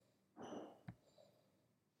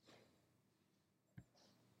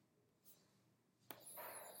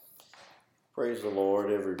Praise the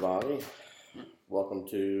Lord, everybody. Welcome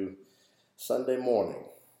to Sunday morning.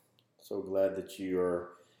 So glad that you are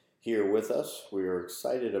here with us. We are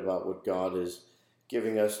excited about what God is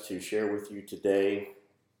giving us to share with you today.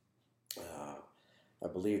 I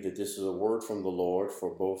believe that this is a word from the Lord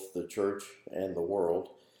for both the church and the world.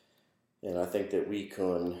 And I think that we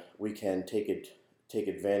can take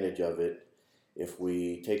advantage of it if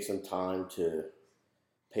we take some time to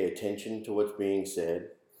pay attention to what's being said.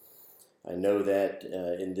 I know that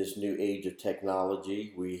in this new age of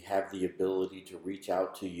technology, we have the ability to reach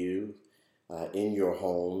out to you in your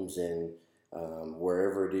homes and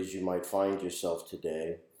wherever it is you might find yourself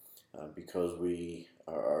today, because we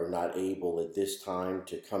are not able at this time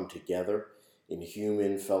to come together in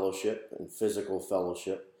human fellowship and physical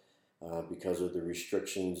fellowship because of the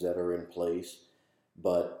restrictions that are in place.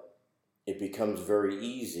 But it becomes very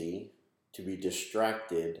easy to be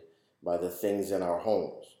distracted by the things in our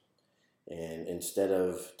homes. And instead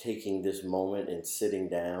of taking this moment and sitting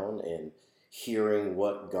down and hearing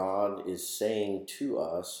what God is saying to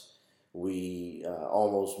us, we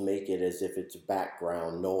almost make it as if it's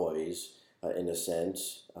background noise, in a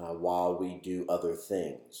sense, while we do other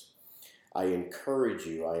things. I encourage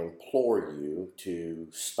you, I implore you to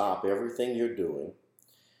stop everything you're doing,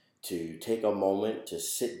 to take a moment to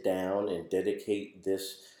sit down and dedicate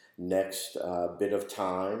this next bit of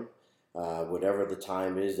time, whatever the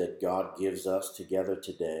time is that God gives us together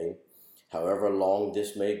today, however long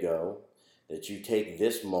this may go, that you take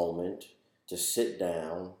this moment to sit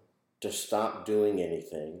down, to stop doing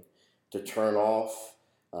anything, to turn off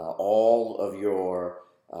all of your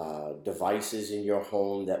devices in your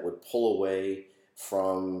home that would pull away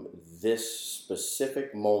from this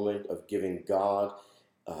specific moment of giving God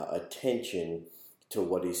attention to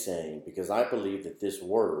what He's saying. Because I believe that this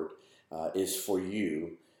word is for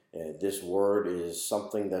you. This word is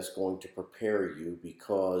something that's going to prepare you,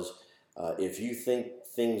 because if you think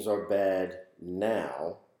things are bad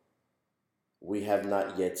now, we have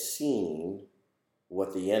not yet seen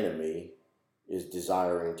what the enemy is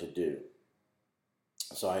desiring to do.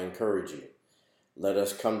 So I encourage you, let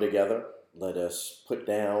us come together. Let us put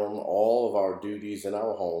down all of our duties in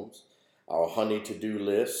our homes, our honey to-do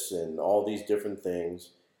lists and all these different things,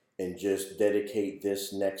 and just dedicate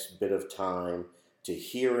this next bit of time to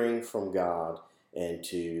hearing from God and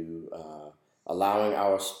to allowing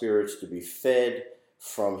our spirits to be fed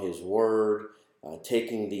from His Word,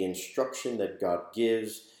 taking the instruction that God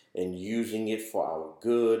gives and using it for our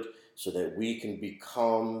good so that we can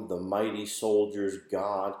become the mighty soldiers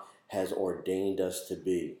God has ordained us to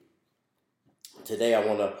be. Today I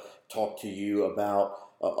want to talk to you about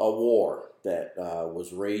a war that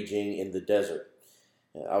was raging in the desert.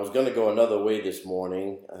 I was going to go another way this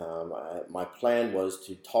morning. My plan was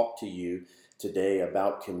to talk to you today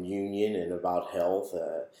about communion and about health.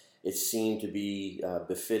 It seemed to be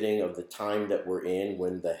befitting of the time that we're in,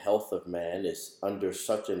 when the health of man is under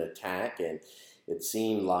such an attack, and it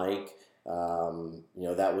seemed like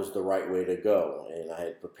that was the right way to go, and I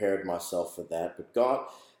had prepared myself for that. But God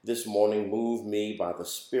this morning moved me by the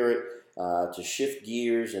Spirit to shift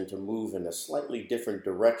gears and to move in a slightly different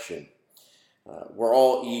direction. We're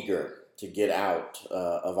all eager to get out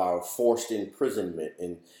of our forced imprisonment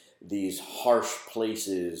in these harsh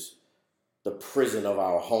places, the prison of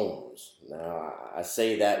our homes. Now, I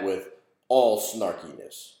say that with all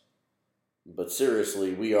snarkiness, but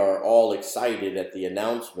seriously, we are all excited at the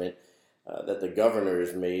announcement that the governor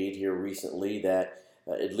has made here recently that,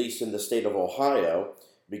 at least in the state of Ohio,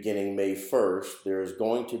 beginning May 1st, there is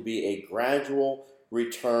going to be a gradual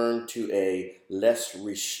return to a less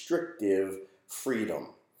restrictive freedom.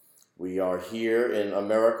 We are here in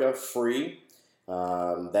America free.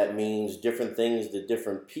 That means different things to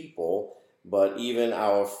different people, but even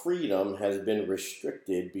our freedom has been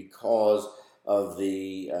restricted because of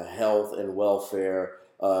the health and welfare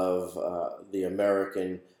of the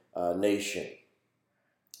American nation.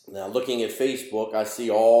 Now, looking at Facebook, I see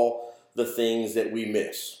all the things that we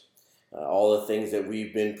miss, all the things that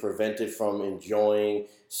we've been prevented from enjoying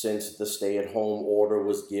since the stay-at-home order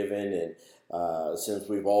was given, and since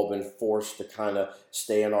we've all been forced to kind of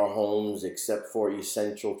stay in our homes except for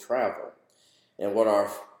essential travel. And what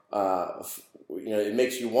it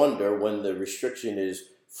makes you wonder, when the restriction is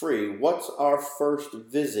free, what's our first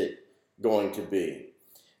visit going to be?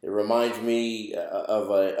 It reminds me of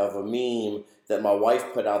a meme that my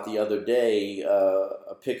wife put out the other day,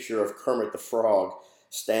 a picture of Kermit the Frog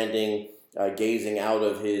standing, gazing out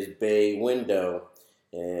of his bay window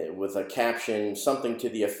with a caption, something to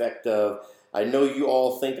the effect of, "I know you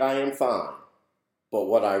all think I am fine, but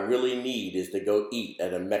what I really need is to go eat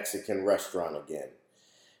at a Mexican restaurant again."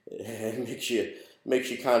 It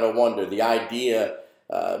makes you kind of wonder. The idea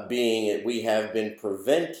being that we have been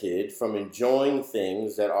prevented from enjoying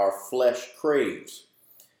things that our flesh craves,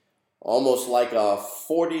 almost like a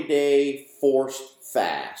 40-day forced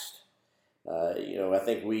fast. I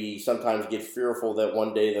think we sometimes get fearful that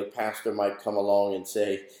one day the pastor might come along and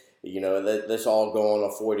say, let's all go on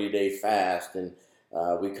a 40-day fast, and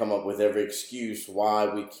we come up with every excuse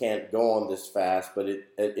why we can't go on this fast. But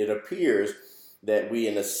it appears that we,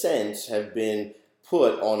 in a sense, have been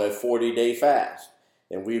put on a 40-day fast,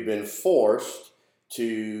 and we've been forced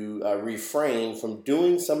to refrain from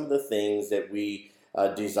doing some of the things that we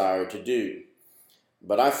desire to do.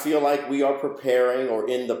 But I feel like we are preparing, or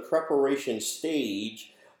in the preparation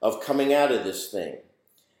stage of coming out of this thing.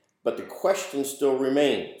 But the question still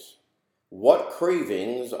remains: what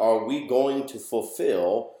cravings are we going to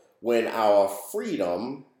fulfill when our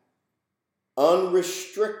freedom,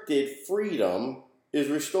 unrestricted freedom, is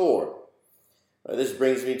restored? This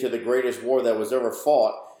brings me to the greatest war that was ever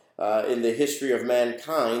fought in the history of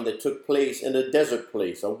mankind, that took place in a desert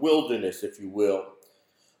place, a wilderness, if you will.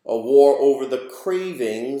 A war over the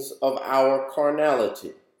cravings of our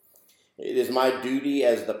carnality. It is my duty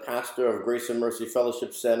as the pastor of Grace and Mercy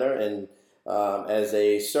Fellowship Center, and as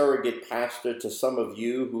a surrogate pastor to some of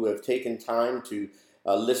you who have taken time to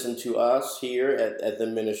listen to us here at the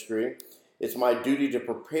ministry. It's my duty to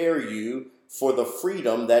prepare you for the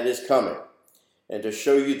freedom that is coming, and to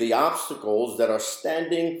show you the obstacles that are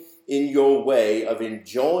standing in your way of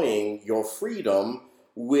enjoying your freedom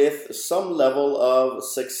with some level of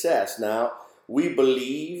success. Now, we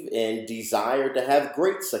believe and desire to have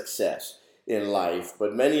great success in life,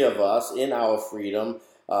 but many of us in our freedom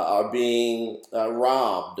are being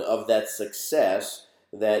robbed of that success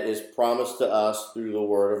that is promised to us through the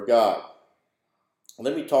Word of God.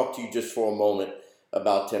 Let me talk to you just for a moment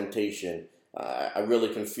about temptation. I really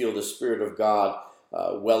can feel the Spirit of God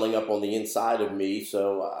welling up on the inside of me,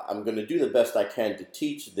 so I'm going to do the best I can to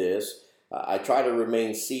teach this. I try to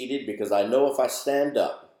remain seated because I know if I stand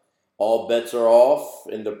up, all bets are off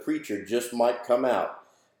and the preacher just might come out.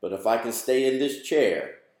 But if I can stay in this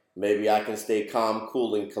chair, maybe I can stay calm,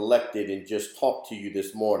 cool, and collected and just talk to you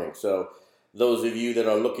this morning. So those of you that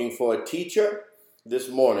are looking for a teacher this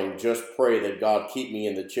morning, just pray that God keep me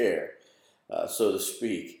in the chair, so to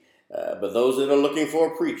speak. But those that are looking for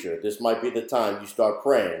a preacher, this might be the time you start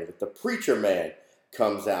praying that the preacher man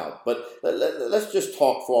comes out. But let's just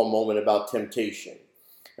talk for a moment about temptation.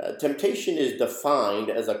 Temptation is defined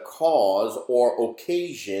as a cause or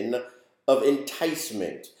occasion of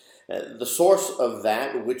enticement, the source of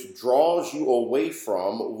that which draws you away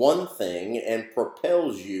from one thing and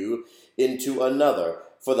propels you into another,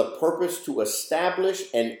 for the purpose to establish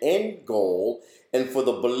an end goal. And for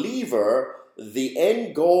the believer, the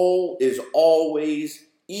end goal is always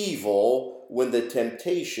evil when the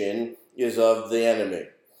temptation is of the enemy.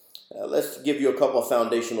 Let's give you a couple of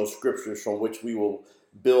foundational scriptures from which we will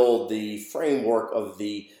build the framework of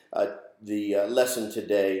the lesson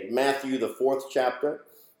today. Matthew, the 4th chapter,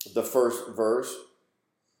 the 1st verse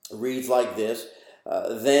reads like this: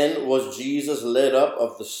 Then was Jesus led up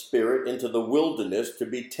of the Spirit into the wilderness to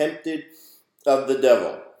be tempted of the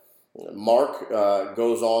devil. Mark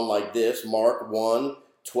goes on like this. Mark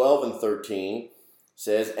 1:12 and 13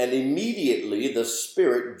 says, And immediately the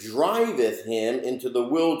Spirit driveth him into the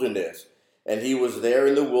wilderness. And he was there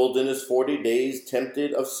in the wilderness 40 days,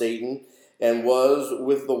 tempted of Satan, and was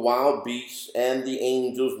with the wild beasts, and the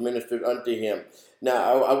angels ministered unto him.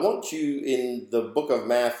 Now, I want you in the book of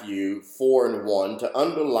Matthew 4:1 to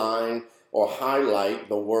underline or highlight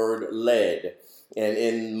the word led. And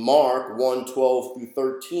in Mark 1:12 through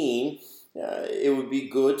 13, it would be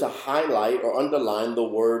good to highlight or underline the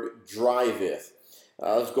word driveth.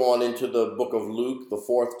 Let's go on into the book of Luke, the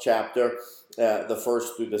 4th chapter, the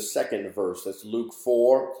 1st through the 2nd verse. That's Luke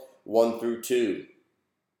 4:1 through 2.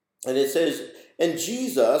 And it says, And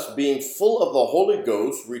Jesus, being full of the Holy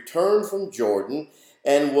Ghost, returned from Jordan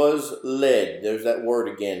and was led. There's that word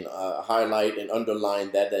again. Highlight and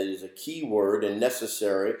underline that. That is a key word and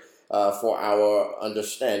necessary for our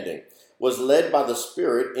understanding. Was led by the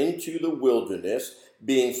Spirit into the wilderness,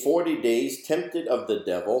 being 40 days tempted of the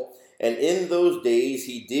devil. And in those days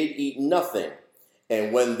he did eat nothing.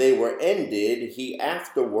 And when they were ended, he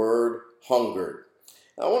afterward hungered.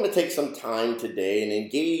 I want to take some time today and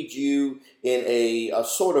engage you in a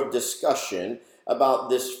sort of discussion about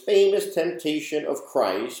this famous temptation of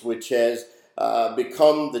Christ, which has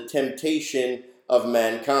become the temptation of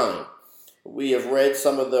mankind. We have read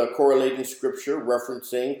some of the correlating scripture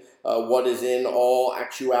referencing what is in all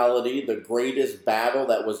actuality the greatest battle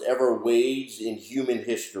that was ever waged in human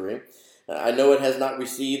history. I know it has not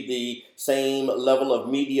received the same level of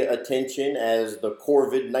media attention as the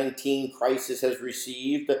COVID-19 crisis has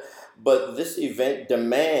received, but this event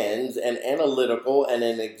demands an analytical and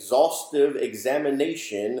an exhaustive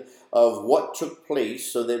examination of what took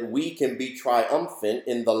place so that we can be triumphant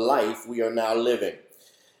in the life we are now living.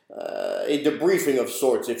 A debriefing of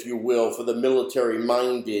sorts, if you will, for the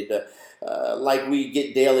military-minded, like we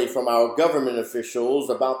get daily from our government officials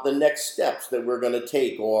about the next steps that we're going to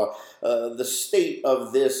take, or the state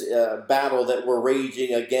of this battle that we're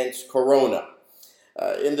raging against Corona.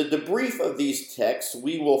 In the debrief of these texts,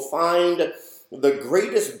 we will find the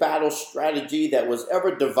greatest battle strategy that was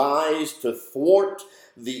ever devised to thwart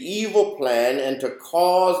the evil plan and to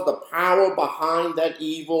cause the power behind that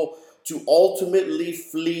evil to ultimately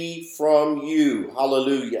flee from you.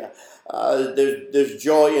 Hallelujah. There's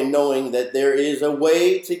joy in knowing that there is a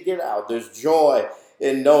way to get out. There's joy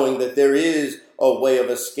in knowing that there is a way of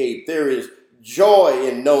escape. There is joy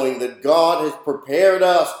in knowing that God has prepared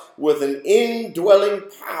us with an indwelling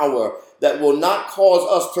power that will not cause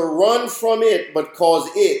us to run from it, but cause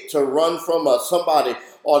it to run from us. Somebody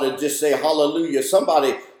ought to just say hallelujah.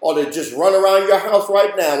 Somebody ought to just run around your house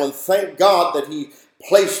right now and thank God that He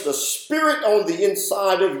placed a spirit on the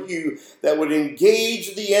inside of you that would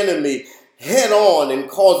engage the enemy head on and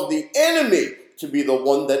cause the enemy to be the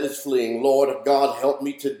one that is fleeing. Lord God, help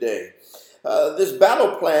me today. This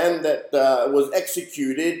battle plan that was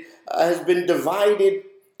executed has been divided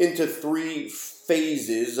into 3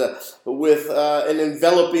 phases with an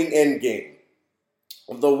enveloping endgame.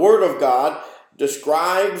 The Word of God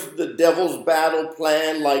describes the devil's battle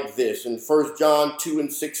plan like this. In 1 John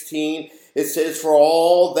 2:16, it says, "For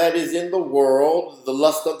all that is in the world, the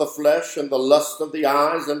lust of the flesh and the lust of the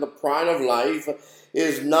eyes and the pride of life,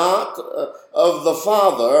 is not of the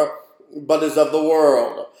Father, but is of the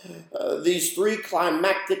world." These 3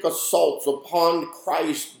 climactic assaults upon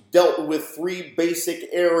Christ dealt with 3 basic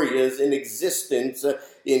areas in existence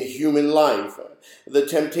in human life. The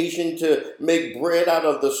temptation to make bread out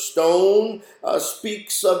of the stone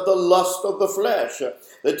speaks of the lust of the flesh.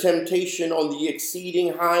 The temptation on the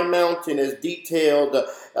exceeding high mountain, as detailed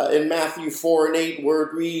in Matthew 4:8, where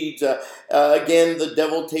it reads, "Again the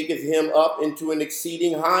devil taketh him up into an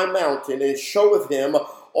exceeding high mountain, and showeth him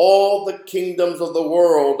all the kingdoms of the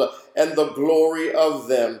world and the glory of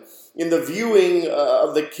them." In the viewing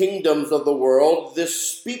of the kingdoms of the world, this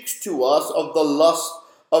speaks to us of the lust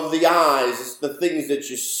of the eyes. It's the things that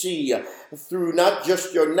you see through not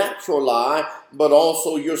just your natural eye, but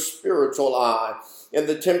also your spiritual eye. And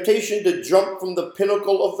the temptation to jump from the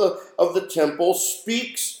pinnacle of the temple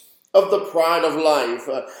speaks of the pride of life.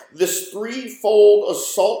 This 3-fold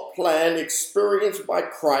assault plan experienced by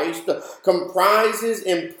Christ comprises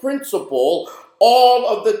in principle all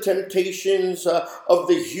of the temptations of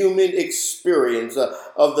the human experience,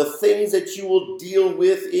 of the things that you will deal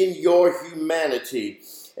with in your humanity.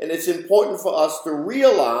 And it's important for us to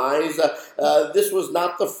realize this was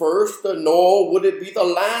not the first, nor would it be the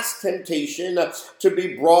last temptation to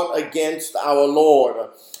be brought against our Lord.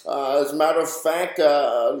 As a matter of fact,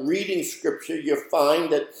 reading Scripture, you find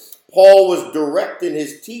that Paul was direct in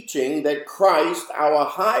his teaching that Christ, our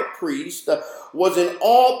high priest, was in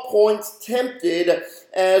all points tempted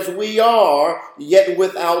as we are, yet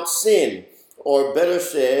without sin. Or better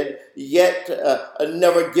said, yet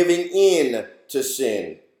never giving in to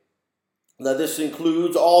sin. Now, this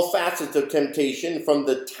includes all facets of temptation, from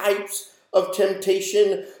the types of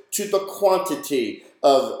temptation to the quantity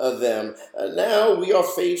of them. Now we are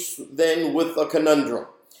faced then with a conundrum.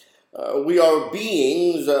 We are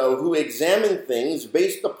beings who examine things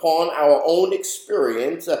based upon our own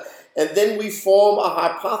experience, and then we form a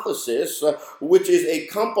hypothesis, which is a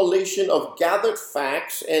compilation of gathered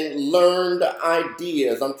facts and learned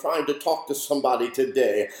ideas. I'm trying to talk to somebody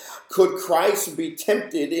today. Could Christ be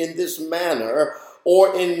tempted in this manner,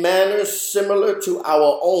 or in manners similar to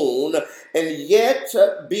our own, and yet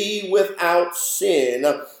be without sin,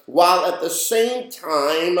 while at the same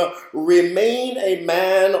time remain a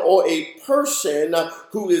man or a person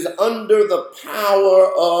who is under the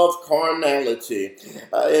power of carnality?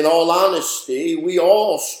 In all honesty, we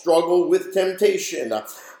all struggle with temptation.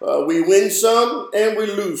 We win some and we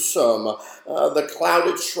lose some. The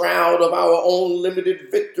clouded shroud of our own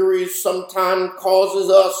limited victories sometimes causes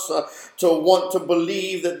us to want to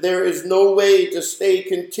believe that there is no way to stay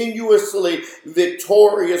continuously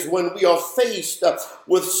victorious when we are faced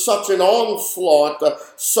with such an onslaught,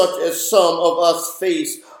 such as some of us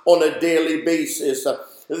face on a daily basis.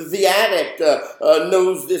 The addict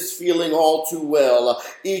knows this feeling all too well.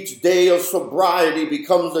 Each day of sobriety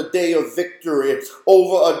becomes a day of victory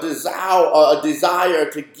over a desire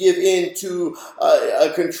to give in to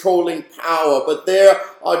a controlling power. But there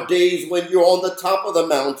are days when you're on the top of the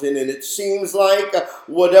mountain and it seems like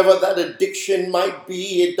whatever that addiction might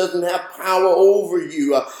be, it doesn't have power over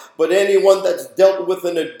you. But anyone that's dealt with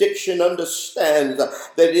an addiction understands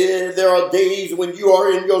that there are days when you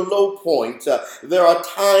are in your low point. There are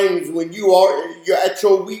times when you're at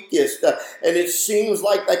your weakest, and it seems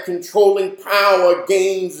like that controlling power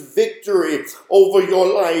gains victory over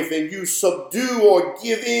your life, and you subdue or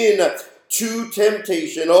give in to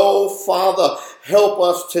temptation. Oh, Father, help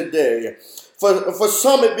us today. For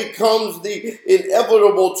some, it becomes the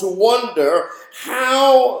inevitable to wonder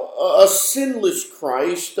how a sinless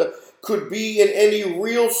Christ could be in any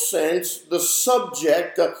real sense the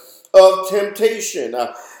subject of temptation.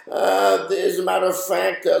 As a matter of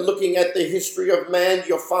fact, looking at the history of man,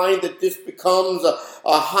 you'll find that this becomes a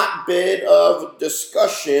hotbed of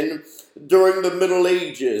discussion during the Middle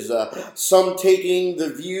Ages. Some taking the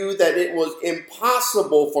view that it was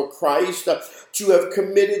impossible for Christ to have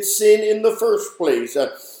committed sin in the first place,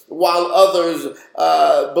 while others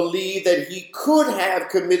believe that he could have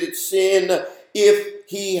committed sin if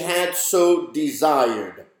he had so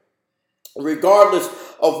desired. Regardless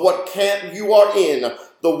of what camp you are in,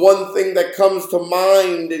 the one thing that comes to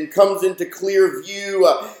mind and comes into clear view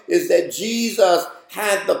is that Jesus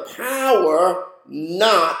had the power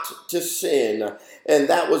not to sin. And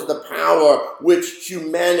that was the power which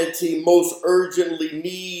humanity most urgently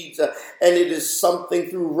needs. And it is something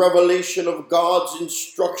through revelation of God's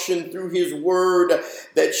instruction through his word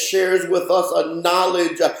that shares with us a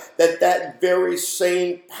knowledge that that very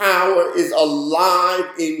same power is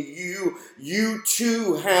alive in you. You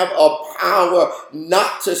too have a power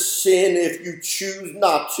not to sin if you choose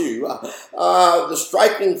not to. The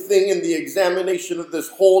striking thing in the examination of this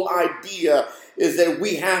whole idea is that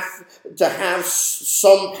we have to have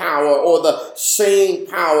some power or the same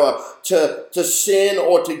power to sin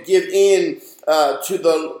or to give in to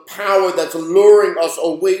the power that's luring us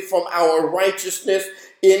away from our righteousness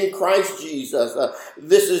in Christ Jesus.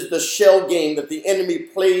 This is the shell game that the enemy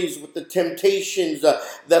plays with the temptations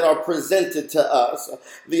that are presented to us.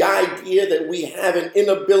 The idea that we have an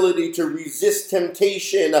inability to resist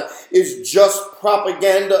temptation is just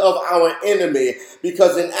propaganda of our enemy,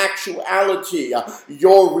 because in actuality,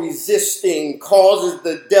 your resisting causes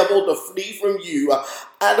the devil to flee from you.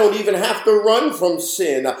 I don't even have to run from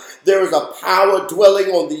sin. There is a power dwelling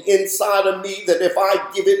on the inside of me that if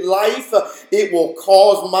I give it life, it will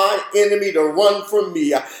cause my enemy to run from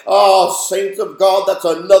me. Oh, saints of God, that's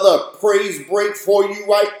another praise break for you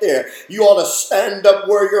right there. You ought to stand up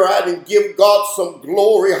where you're at and give God some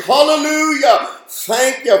glory. Hallelujah.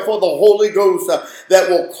 Thank you for the Holy Ghost that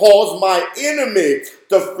will cause my enemy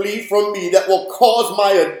to flee from me, that will cause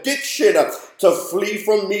my addiction to flee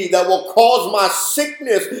from me, that will cause my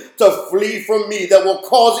sickness to flee from me, that will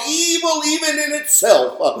cause evil even in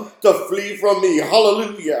itself to flee from me.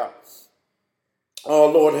 Hallelujah.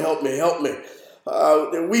 Oh, Lord, help me, help me.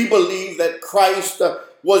 We believe that Christ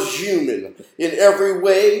was human. In every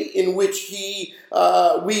way in which we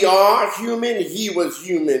are human, he was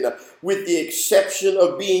human, with the exception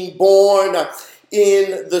of being born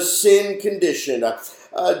in the sin condition.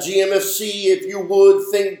 GMFC, if you would,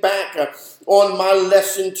 think back on my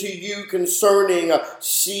lesson to you concerning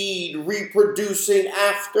seed reproducing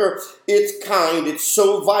after its kind. It's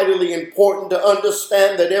so vitally important to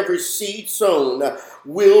understand that every seed sown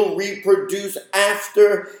will reproduce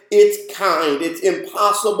after its kind. It's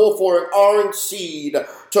impossible for an orange seed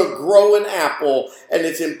to grow an apple, and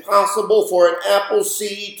it's impossible for an apple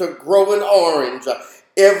seed to grow an orange.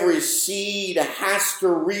 Every seed has to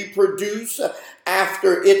reproduce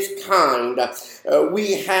after its kind.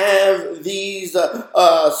 We have these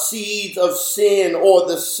seeds of sin, or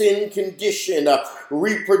the sin condition,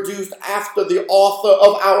 reproduced after the author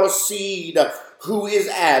of our seed, who is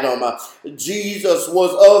Adam. Jesus was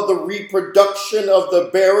of the reproduction of the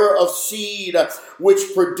bearer of seed,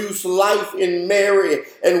 which produced life in Mary.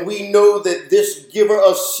 And we know that this giver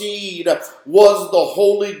of seed was the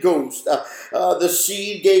Holy Ghost. The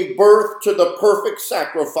seed gave birth to the perfect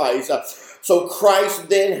sacrifice. So Christ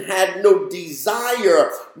then had no desire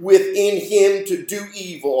within him to do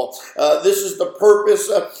evil. This is the purpose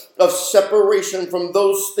of separation from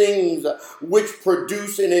those things which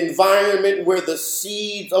produce an environment where the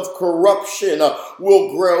seeds of corruption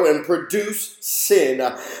will grow and produce sin.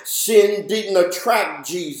 Sin didn't attract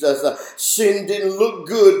Jesus. Sin didn't look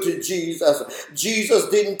good to Jesus. Jesus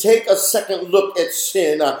didn't take a second look at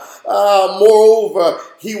sin. Moreover,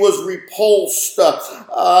 he was repulsed.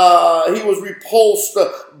 He was repulsed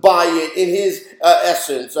by it in his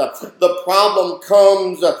essence. The problem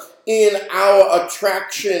comes in our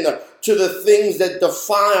attraction to the things that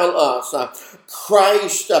defile us.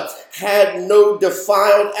 Christ had no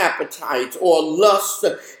defiled appetite or lust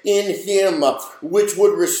in him, which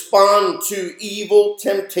would respond to evil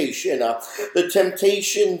temptation. The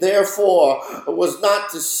temptation, therefore, was not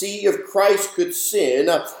to see if Christ could sin,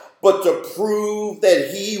 but to prove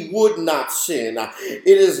that he would not sin. It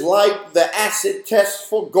is like the acid test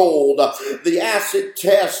for gold. The acid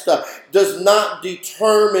test does not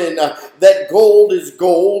determine that gold is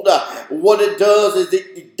gold. What it does is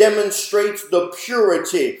it demonstrates the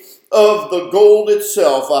purity of the gold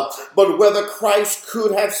itself, but whether Christ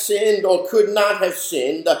could have sinned or could not have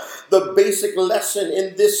sinned, the basic lesson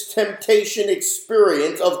in this temptation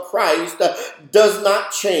experience of Christ does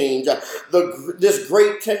not change. This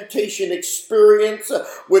great temptation experience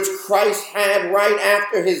which Christ had right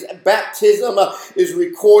after his baptism is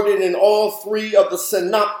recorded in all three of the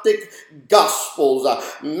synoptic Gospels,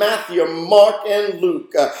 Matthew, Mark, and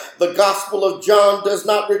Luke. The Gospel of John does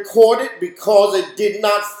not record it because it did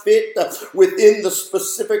not fit within the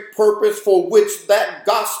specific purpose for which that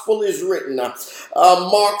gospel is written.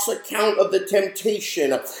 Mark's account of the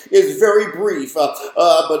temptation is very brief,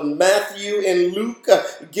 but Matthew and Luke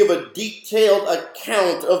give a detailed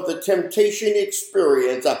account of the temptation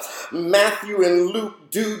experience. Matthew and Luke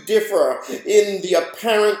do differ in the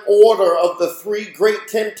apparent order of the three great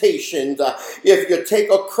temptations. If you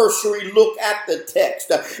take a cursory look at the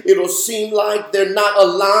text, it'll seem like they're not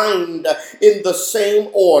aligned in the same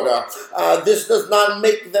order. This does not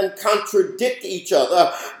make them contradict each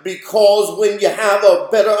other, because when you have a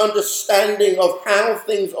better understanding of how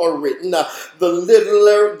things are written, the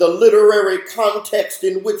literary context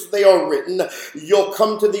in which they are written, you'll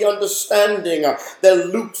come to the understanding that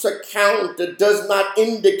Luke's account does not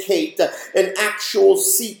indicate an actual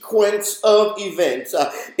sequence of events,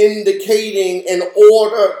 indicating an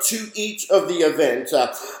order to each of the events.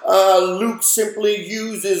 Luke simply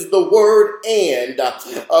uses the word "and"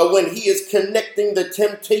 when he is connecting the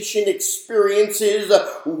temptation experiences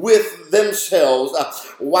with themselves.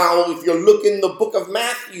 While if you look in the book of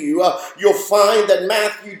Matthew, you'll find that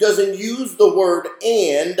Matthew doesn't use the word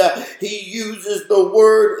 "and," he uses the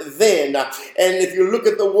word "then." And if you look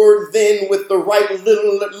at the word "then" with the right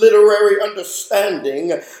literary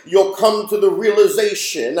understanding, you'll come to the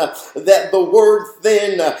realization that the word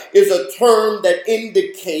 "then" is a term that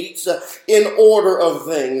indicates in order of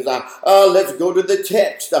things. Let's go to the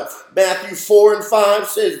text. Matthew 4 and 5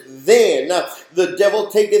 says, "Then the devil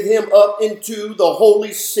taketh him up into the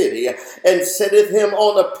holy city, and setteth him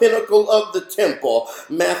on a pinnacle of the temple."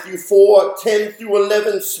 Matthew 4, 10 through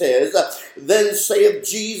 11 says, "Then saith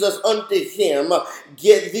Jesus unto him,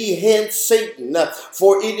 Get thee hence, Satan,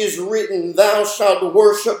 for it is written, Thou shalt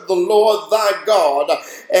worship the Lord thy God,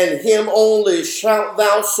 and him only shalt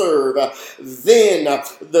thou serve. Then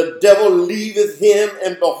the devil leaveth him,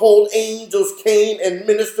 and behold, angels came and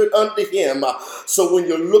ministered unto him." So when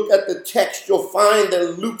you look at the text, you'll find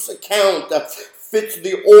that Luke's account fits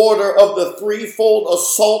the order of the threefold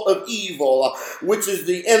assault of evil, which is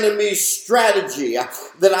the enemy's strategy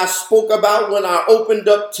that I spoke about when I opened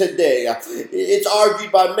up today. It's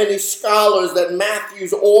argued by many scholars that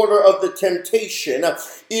Matthew's order of the temptation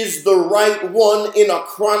is the right one in a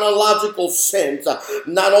chronological sense,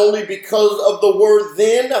 not only because of the word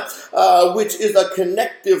 "then," which is a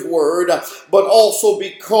connective word, but also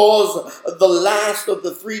because the last of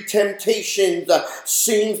the three temptations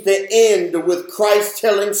seems to end with Christ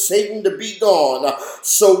telling Satan to be gone.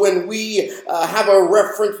 So when we have a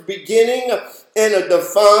reference beginning and a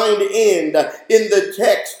defined end in the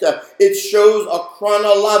text, it shows a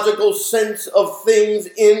chronological sense of things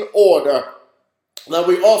in order. Now,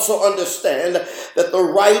 we also understand that the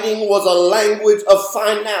writing was a language of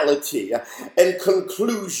finality and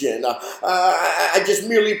conclusion. I just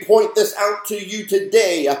merely point this out to you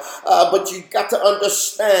today, but you've got to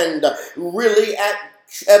understand, really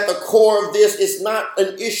at the core of this, is not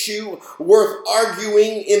an issue worth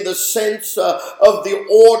arguing in the sense of the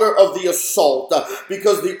order of the assault,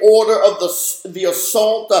 because the order of the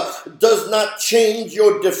assault does not change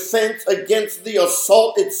your defense against the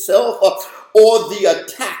assault itself or the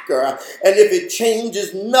attacker. And if it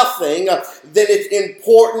changes nothing, then its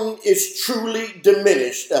importance is truly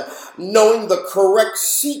diminished. Knowing the correct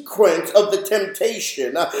sequence of the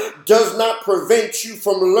temptation does not prevent you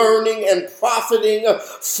from learning and profiting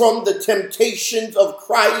from the temptations of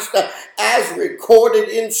Christ as as recorded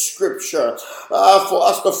in Scripture. For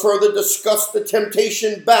us to further discuss the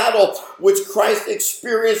temptation battle which Christ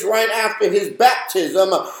experienced right after his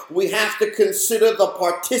baptism, we have to consider the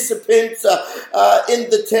participants in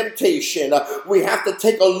the temptation. We have to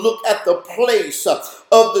take a look at the place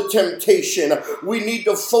of the temptation. We need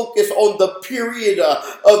to focus on the period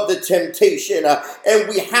of the temptation, and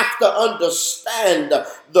we have to understand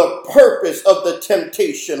the purpose of the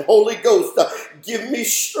temptation. Holy Ghost, give me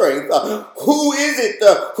strength. Who is it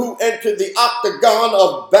who entered the octagon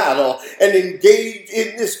of battle and engaged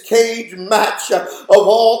in this cage match of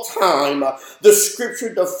all time? The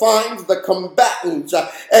Scripture defines the combatants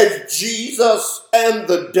as Jesus and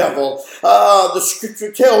the devil. The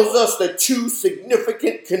Scripture tells us that two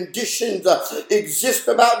significant conditions exist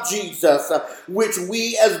about Jesus, which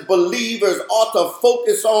we as believers ought to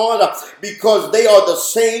focus on, because they are the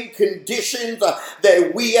same conditions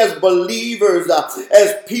that we as believers,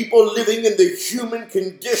 as people living in the human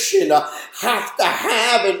condition, have to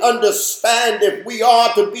have and understand if we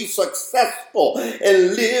are to be successful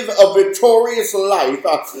and live a victorious life.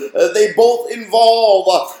 They both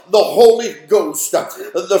involve the Holy Ghost.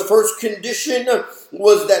 The first condition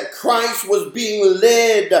was that Christ was being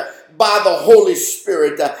led by the Holy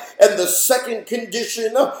Spirit. And the second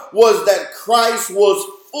condition was that Christ was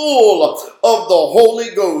full of the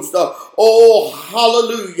Holy Ghost. Oh,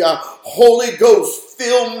 hallelujah. Holy Ghost,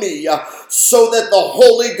 fill me so that the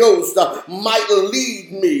Holy Ghost might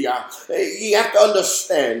lead me. You have to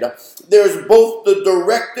understand, there's both the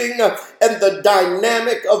directing and the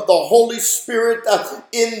dynamic of the Holy Spirit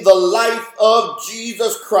in the life of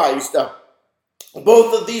Jesus Christ.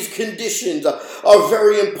 Both of these conditions are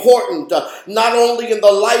very important, not only in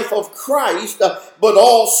the life of Christ, but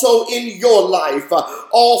also in your life,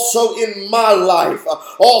 also in my life,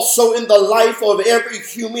 also in the life of every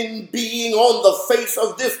human being on the face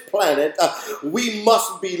of this planet. We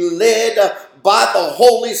must be led by the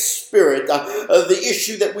Holy Spirit. The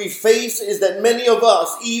issue that we face is that many of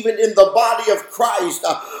us, even in the body of Christ,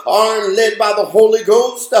 aren't led by the Holy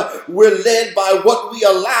Ghost. We're led by what we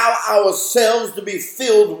allow ourselves to be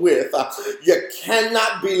filled with. You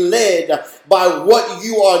cannot be led by what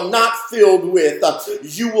you are not filled with.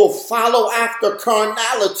 You will follow after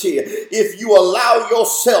carnality if you allow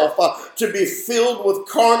yourself to be filled with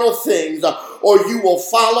carnal things, or you will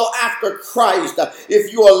follow after Christ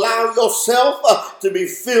if you allow yourself to be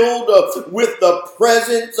filled with the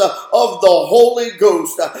presence of the Holy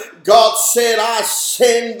Ghost. God said, I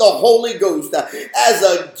send the Holy Ghost as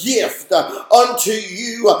a gift unto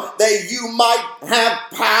you, that you might have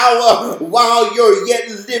power while you're yet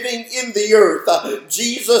living in the earth.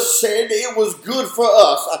 Jesus said it was good for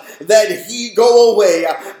us that he go away,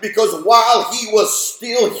 because while he was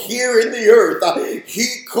still here in the earth,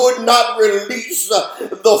 he could not release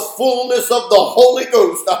the fullness of the Holy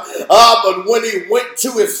Ghost. But when he went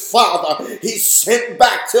to his Father, he sent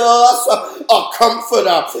back to us a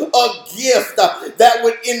comforter, a gift that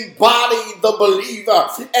would embody the believer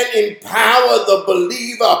and empower the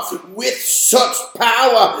believer with such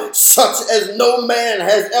power, such as no man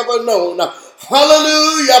has ever known.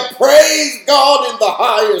 Hallelujah. Praise God in the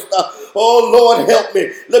highest. Oh, Lord, help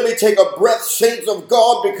me. Let me take a breath, saints of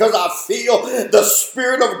God, because I feel the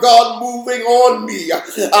Spirit of God moving on me.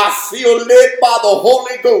 I feel led by the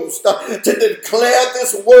Holy Ghost to declare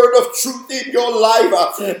this word of truth in your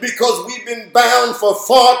life, because we've been bound for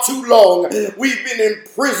far too long. We've been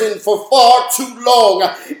imprisoned for far too long,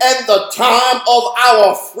 and the time of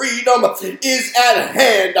our freedom is at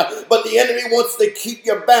hand. But the enemy wants to keep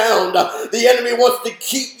you bound. The enemy wants to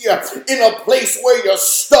keep you in a place where you're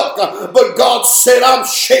stuck. But God said, I'm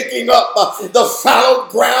shaking up the fallow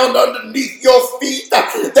ground underneath your feet,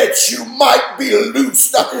 that you might be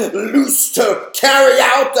loosed to carry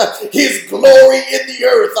out his glory in the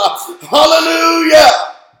earth. Hallelujah.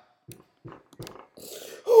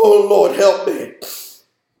 Oh, Lord, help me.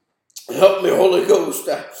 Help me, Holy Ghost.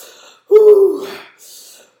 Ooh.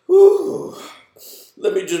 Ooh.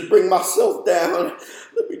 Let me just bring myself down.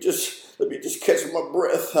 Let me just catch my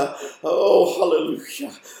breath. Oh,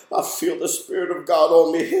 hallelujah. I feel the Spirit of God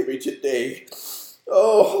on me heavy today.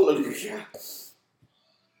 Oh, hallelujah.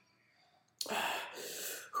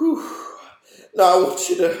 Whew. Now I want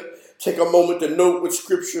you to take a moment to note what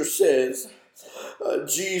Scripture says.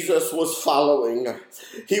 Jesus was following.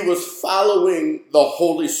 He was following the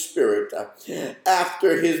Holy Spirit.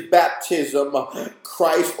 After his baptism,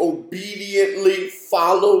 Christ obediently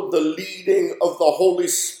followed the leading of the Holy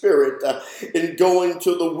Spirit in going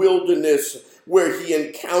to the wilderness where he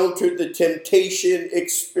encountered the temptation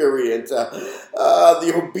experience.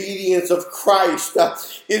 The obedience of Christ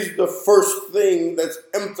is the first thing that's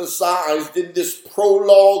emphasized in this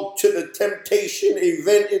prologue to the temptation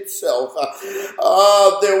event itself.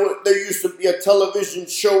 There used to be a television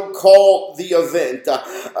show called The Event,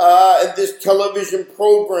 and this television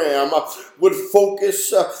program would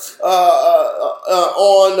focus on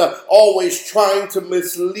always trying to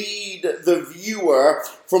mislead the viewer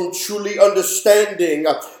from truly understanding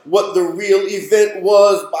what the real event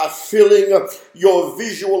was by filling your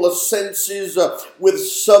visual senses with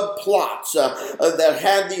subplots that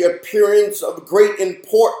had the appearance of great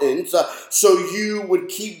importance, so you would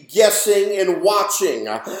keep guessing and watching.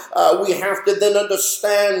 We have to then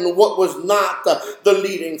understand what was not the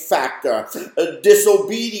leading factor.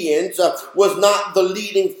 Disobedience was not the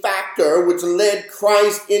leading factor which led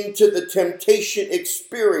Christ into the temptation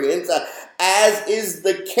experience, as is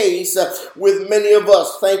the case with many of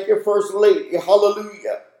us. Thank you, First Lady.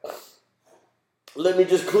 Hallelujah. Let me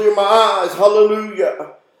just clear my eyes.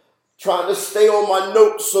 Hallelujah. Trying to stay on my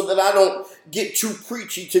notes so that I don't get too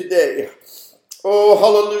preachy today. Oh,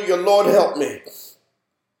 hallelujah. Lord, help me.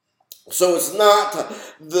 So it's not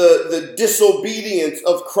the disobedience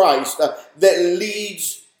of Christ that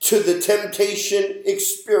leads to the temptation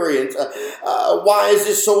experience. Why is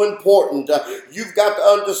this so important? You've got to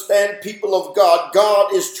understand, people of God,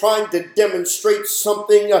 God is trying to demonstrate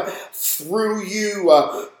something through you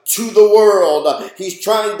to the world. He's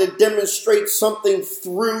trying to demonstrate something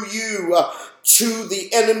through you to the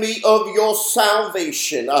enemy of your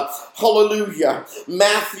salvation. Hallelujah.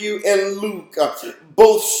 Matthew and Luke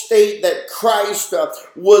both state that Christ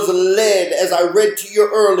was led, as I read to you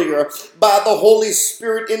earlier, by the Holy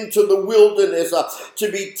Spirit into the wilderness to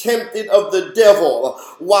be tempted of the devil,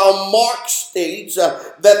 while Mark states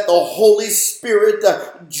that the Holy Spirit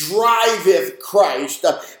driveth Christ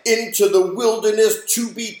into the wilderness to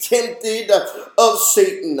be tempted of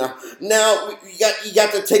Satan. Now, you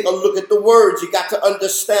got to take a look at the words. You got to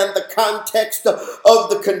understand the context of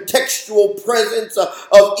the contextual presence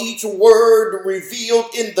of each word revealed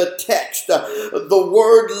in the text. The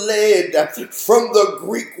word led, from the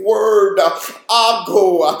Greek word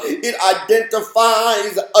ago, it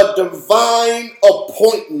identifies a divine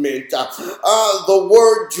appointment. The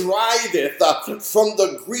word driveth, from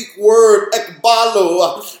the Greek word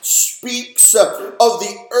ekbalo, speaks of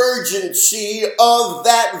the urgency of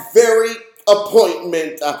that very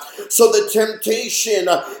appointment. So the temptation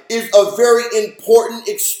is a very important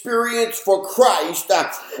experience for Christ, and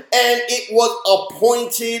it was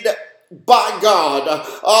appointed by God.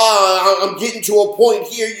 I'm getting to a point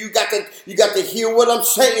here. You got to hear what I'm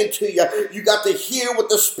saying to you. You got to hear what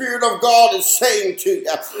the Spirit of God is saying to you.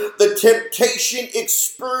 The temptation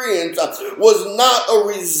experience was not a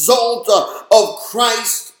result of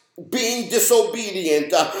Christ being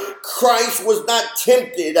disobedient. Christ was not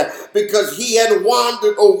tempted because he had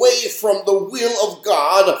wandered away from the will of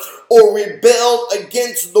God or rebelled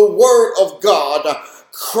against the word of God.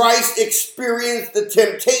 Christ experienced the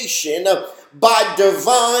temptation by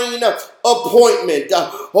divine appointment.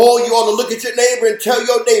 Oh, you ought to look at your neighbor and tell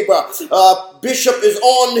your neighbor, Bishop is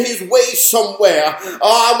on his way somewhere.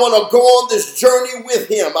 I want to go on this journey with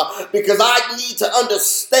him because I need to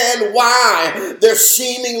understand why there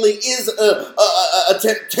seemingly is a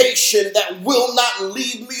temptation that will not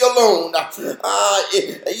leave me alone.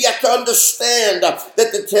 You have to understand that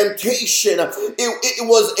the temptation, it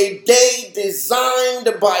was a day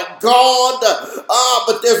designed by God,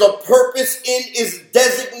 but there's a purpose in its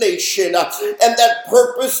designation, and that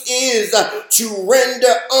purpose is to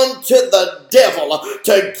render unto the devil,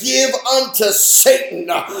 to give unto Satan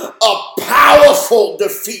a powerful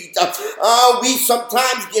defeat. We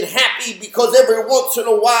sometimes get happy because every once in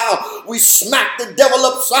a while we smack the devil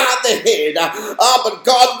upside the head, but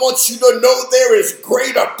God wants you to know there is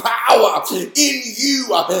greater power in you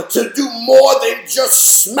to do more than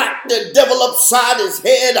just smack the devil upside his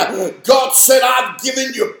head. God said, I've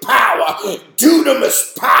given you power,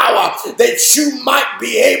 dunamis power, that you might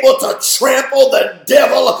be able to trample the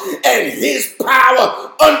devil and his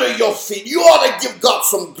power under your feet. You ought to give God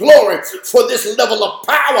some glory for this level of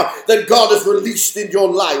power that God has released in your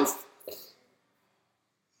life.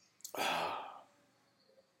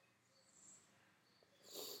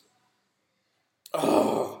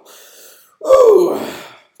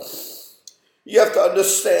 You have to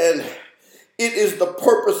understand, it is the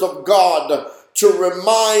purpose of God to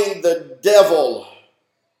remind the devil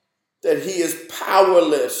that he is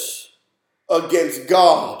powerless against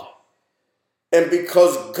God. And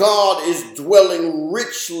because God is dwelling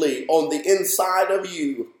richly on the inside of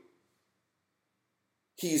you,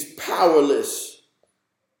 He's powerless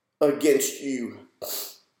against you.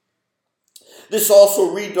 This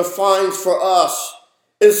also redefines for us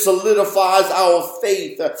and solidifies our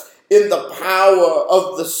faith in the power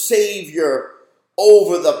of the Savior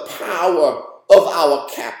over the power of our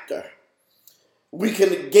captor. We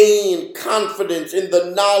can gain confidence in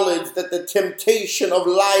the knowledge that the temptation of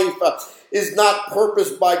life is not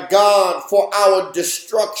purposed by God for our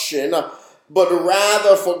destruction, but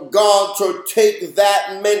rather for God to take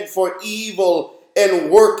that meant for evil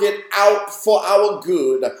and work it out for our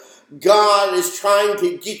good. God is trying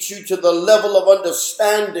to get you to the level of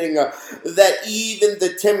understanding that even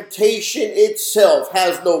the temptation itself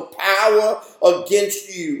has no power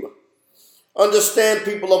against you. Understand,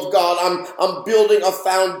 people of God, I'm building a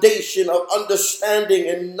foundation of understanding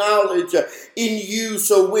and knowledge in you,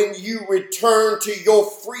 so when you return to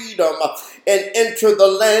your freedom and enter the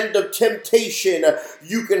land of temptation,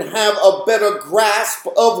 you can have a better grasp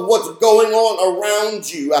of what's going on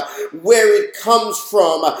around you, where it comes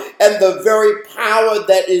from, and the very power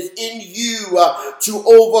that is in you to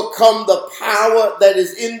overcome the power that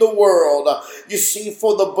is in the world. You see,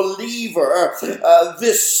 for the believer,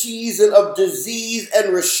 this season of disease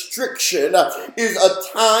and restriction is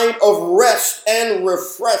a time of rest and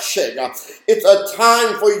refreshing. It's a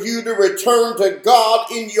time for you to return to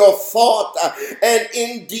God in your thought and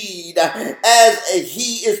indeed as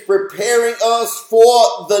He is preparing us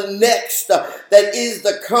for the next that is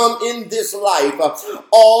to come in this life.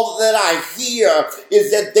 All that I hear is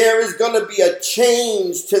that there is going to be a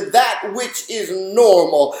change to that which is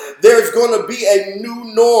normal. There's going to be a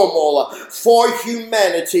new normal for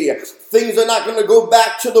humanity. Things are not going to go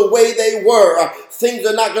back to the way they were. Things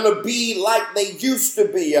are not going to be like they used to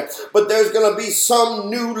be. But there's going to be some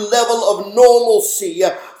new level of normalcy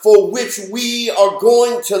for which we are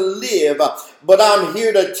going to live. But I'm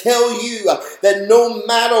here to tell you that no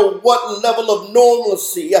matter what level of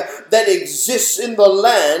normalcy that exists in the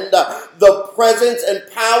land, the presence and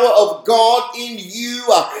power of God in you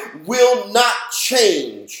will not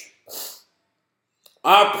change.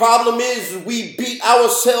 Our problem is we beat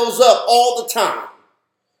ourselves up all the time.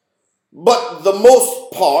 But the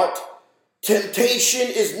most part, temptation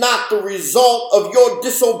is not the result of your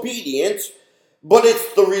disobedience, but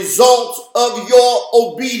it's the result of your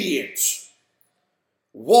obedience.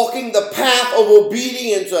 Walking the path of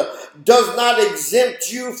obedience does not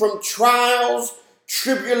exempt you from trials,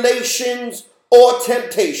 tribulations, or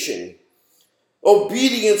temptation.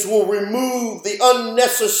 Obedience will remove the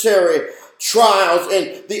unnecessary trials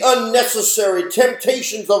and the unnecessary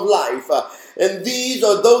temptations of life. And these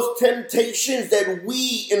are those temptations that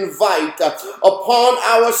we invite upon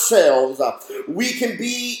ourselves. We can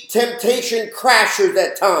be temptation crashers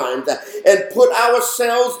at times and put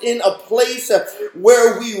ourselves in a place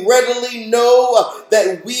where we readily know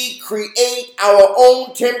that we create our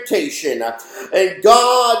own temptation. And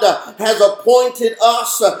God has appointed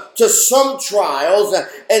us to some trials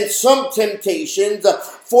and some temptations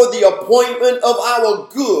for the appointment of our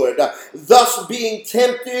good, thus being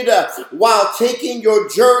tempted while taking your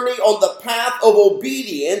journey on the path of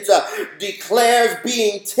obedience declares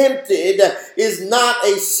being tempted is not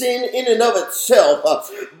a sin in and of itself,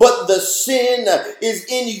 but the sin is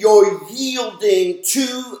in your yielding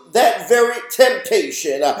to that very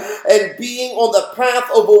temptation. And being on the path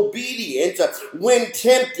of obedience when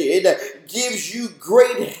tempted gives you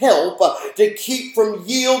great help to keep from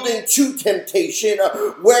yielding to temptation,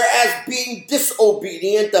 whereas being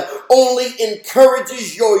disobedient only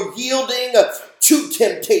encourages your yielding to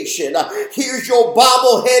temptation. Here's your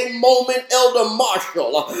bobblehead moment, Elder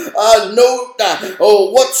Marshall. Note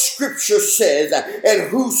what Scripture says and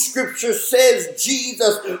who Scripture says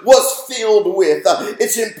Jesus was filled with.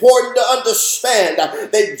 It's important to understand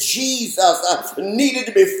that Jesus needed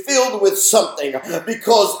to be filled with something,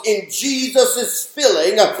 because in Jesus'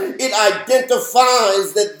 filling, it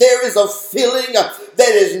identifies that there is a filling that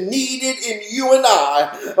is needed in you and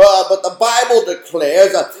I. But the Bible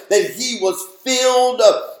declares that He was filled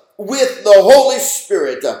with the Holy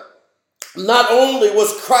Spirit. Not only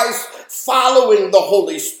was Christ following the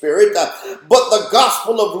Holy Spirit, but the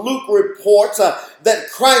Gospel of Luke reports that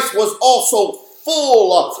Christ was also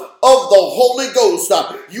full of the Holy Ghost.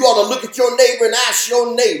 You ought to look at your neighbor and ask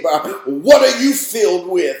your neighbor, what are you filled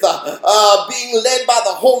with? Being led by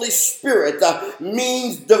the Holy Spirit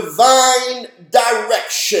means divine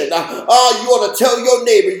direction. You ought to tell your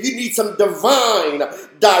neighbor you need some divine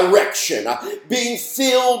direction. Being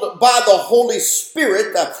filled by the Holy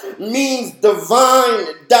Spirit means divine,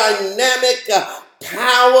 dynamic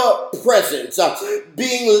power presence.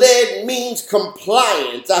 Being led means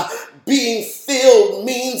compliance. Being filled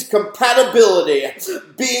means compatibility.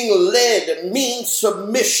 Being led means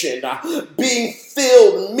submission. Being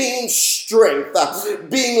filled means strength.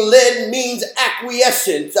 Being led means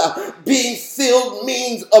acquiescence. Being filled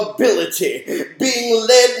means ability. Being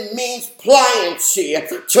led means pliancy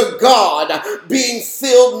to God. Being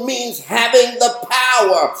filled means having the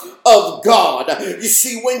power of God. You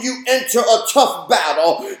see, when you enter a tough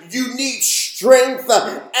battle, you need strength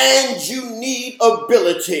and you need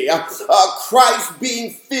ability. Christ,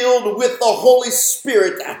 being filled with the Holy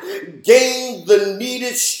Spirit, gained the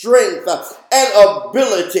needed strength and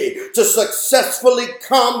ability to successfully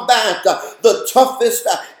combat the toughest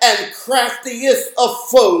and craftiest of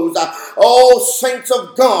foes. Oh, saints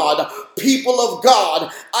of God, people of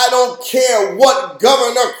God, I don't care what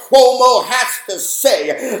Governor Cuomo has to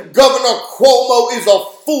say. Governor Cuomo is a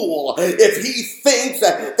fool if he thinks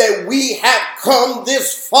that we have come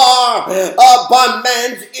this far by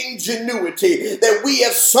man's ingenuity, that we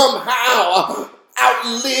have somehow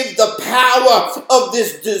outlived the power of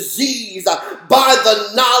this disease by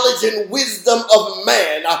the knowledge and wisdom of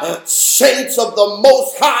man. Saints of the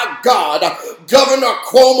Most High God, Governor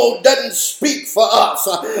Cuomo doesn't speak for us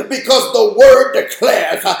because the word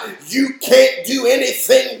declares you can't do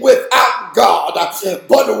anything without God,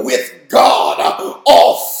 but with God,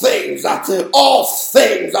 all things,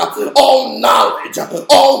 all knowledge,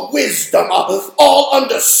 all wisdom, all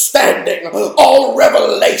understanding, all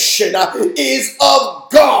revelation is of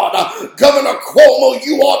God. Governor Cuomo,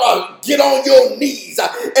 you ought to get on your knees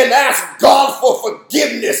and ask God for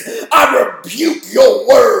forgiveness. I rebuke your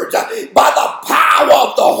words by the power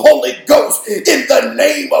of the Holy Ghost in the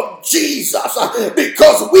name of Jesus,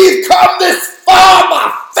 because we've come this far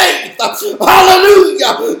by faith.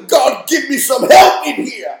 Hallelujah. God, give me some help in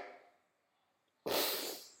here.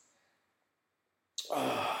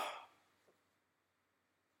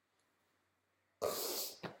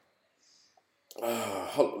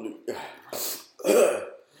 Hallelujah.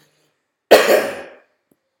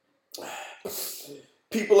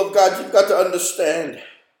 People of God, you've got to understand,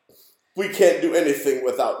 we can't do anything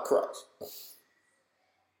without Christ.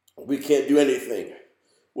 We can't do anything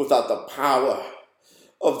without the power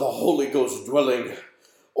of the Holy Ghost dwelling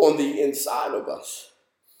on the inside of us.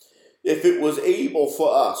 If it was able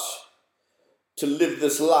for us to live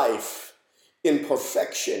this life in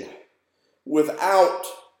perfection without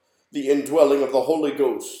the indwelling of the Holy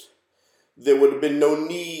Ghost, there would have been no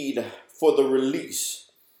need for the release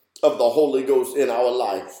of the Holy Ghost in our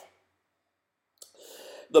life.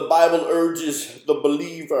 The Bible urges the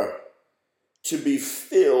believer to be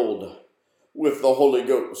filled with the Holy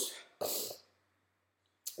Ghost.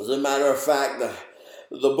 As a matter of fact,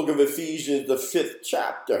 the book of Ephesians, the 5th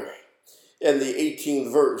chapter, and the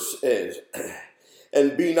 18th verse is,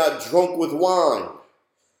 and be not drunk with wine,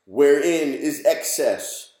 wherein is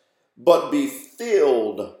excess, but be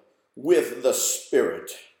filled with the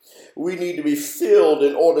Spirit. We need to be filled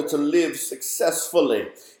in order to live successfully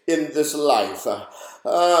in this life.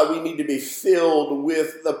 We need to be filled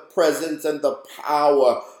with the presence and the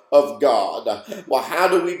power of God. Well, how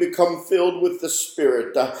do we become filled with the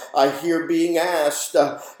Spirit? I hear being asked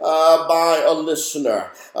by a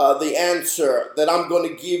listener. The answer that I'm going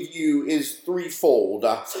to give you is threefold.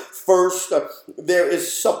 First, there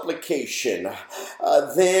is supplication.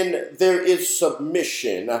 Then there is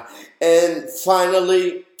submission. And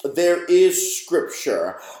finally, there is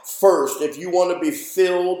scripture. First, if you want to be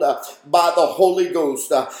filled by the Holy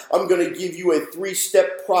Ghost, I'm going to give you a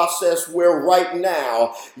 3-step process where right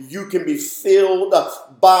now you can be filled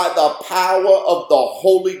by the power of the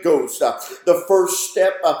Holy Ghost. The first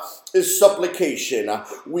step is supplication.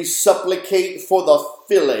 We supplicate for the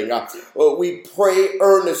filling. We pray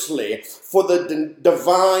earnestly for the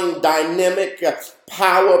divine, dynamic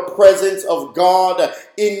power, presence of God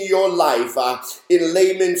in your life. In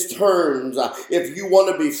layman's terms, if you want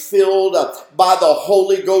to be filled by the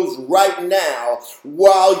Holy Ghost right now,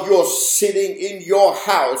 while you're sitting in your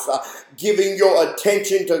house, giving your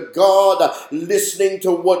attention to God, listening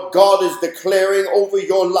to what God is declaring over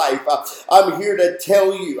your life, I'm here to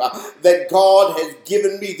tell you that God has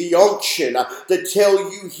given me the unction to tell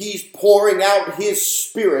you He's pouring out His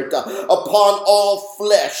Spirit upon all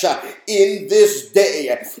flesh in this day.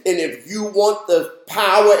 And if you want the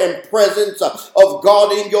power and presence of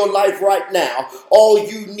God in your life right now, all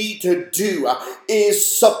you need to do is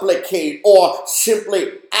supplicate or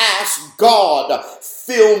simply ask God,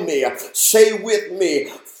 fill me. Say with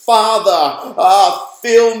me, Father,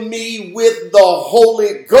 fill me with the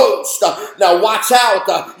Holy Ghost. Now watch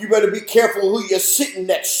out. You better be careful who you're sitting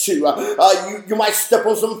next to. You might step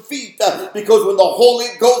on some feet because when the Holy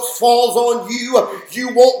Ghost falls on you,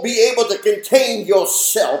 you won't be able to contain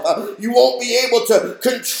yourself. You won't be able to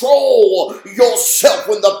control yourself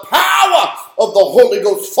when the power of the Holy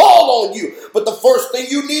Ghost fall on you. But the first thing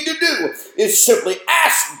you need to do is simply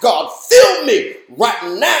ask God, fill me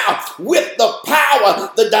right now with the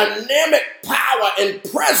power, the dynamic power and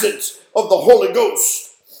presence of the Holy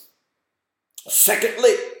Ghost.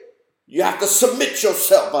 Secondly, you have to submit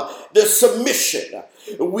yourself. There's submission.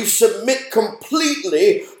 We submit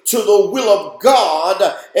completely to the will of God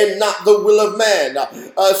and not the will of man.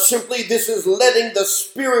 Simply, this is letting the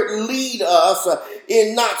Spirit lead us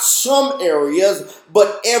in not some areas,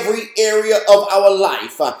 but every area of our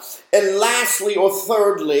life. And lastly, or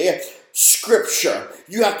thirdly, Scripture.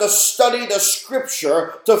 You have to study the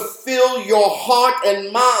Scripture to fill your heart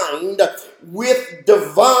and mind with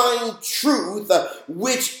divine truth,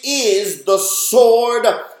 which is the sword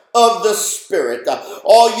of the Spirit.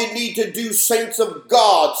 All you need to do, saints of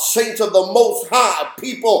God, saints of the Most High,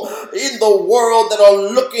 people in the world that are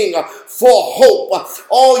looking for hope,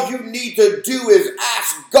 all you need to do is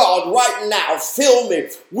ask God right now, fill me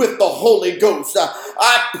with the Holy Ghost.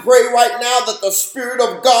 I pray right now that the Spirit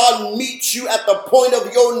of God meets you at the point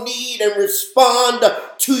of your need and respond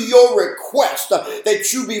to your request, that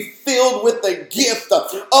you be filled with the gift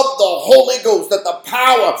of the Holy Ghost, that the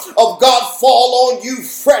power of God fall on you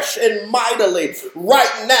fresh and mightily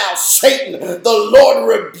right now. Satan, the Lord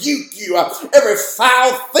rebuke you. Every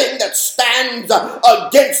foul thing that stands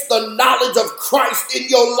against the knowledge of Christ in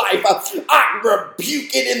your life, I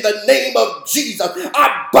rebuke it in the name of Jesus.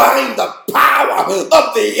 I bind the power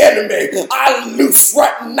of the enemy. I loose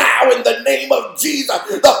right now in the name of Jesus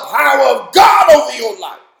the power of God over your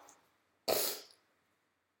life.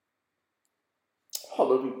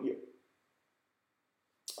 Hallelujah.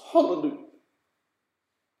 Hallelujah.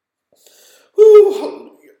 Ooh,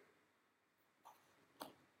 hallelujah.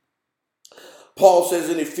 Paul says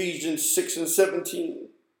in Ephesians 6 and 17,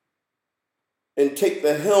 and take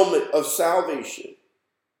the helmet of salvation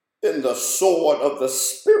and the sword of the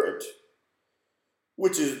Spirit,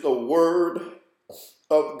 which is the word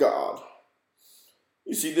of God.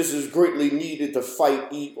 You see, this is greatly needed to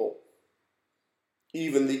fight evil,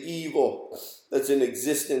 even the evil that's in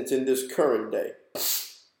existence in this current day.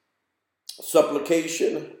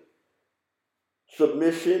 Supplication,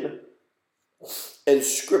 submission, and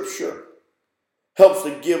Scripture helps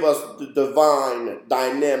to give us the divine,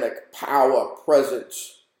 dynamic power,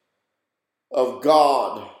 presence of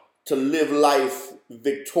God to live life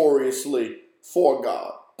victoriously for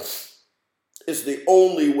God. It's the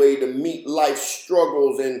only way to meet life's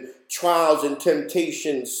struggles and trials and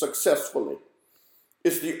temptations successfully.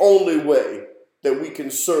 It's the only way that we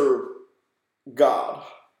can serve God.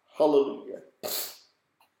 Hallelujah.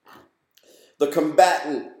 The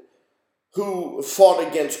combatant who fought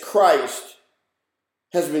against Christ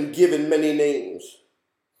has been given many names.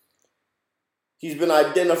 He's been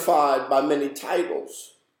identified by many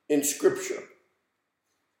titles in Scripture.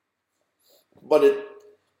 But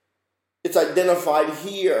it's identified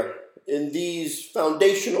here in these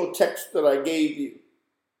foundational texts that I gave you,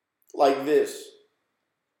 like this.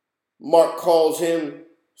 Mark calls him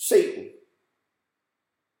Satan.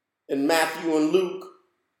 And Matthew and Luke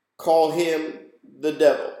call him the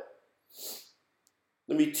devil.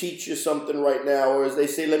 Let me teach you something right now, or as they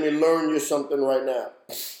say, let me learn you something right now.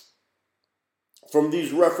 From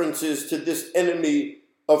these references to this enemy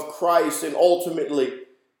of Christ and ultimately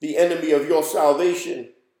the enemy of your salvation,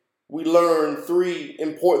 we learn three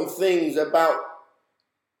important things about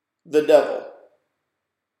the devil.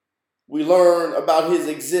 We learn about his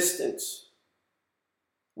existence.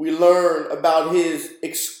 We learn about his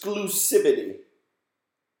exclusivity.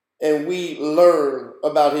 And we learn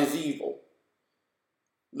about his evil.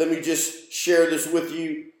 Let me just share this with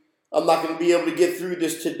you. I'm not going to be able to get through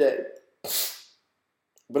this today.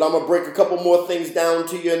 But I'm going to break a couple more things down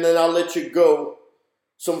to you and then I'll let you go.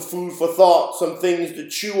 Some food for thought, some things to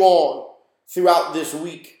chew on throughout this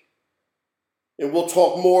week. And we'll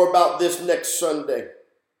talk more about this next Sunday.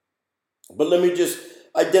 But let me just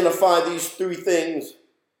identify these three things.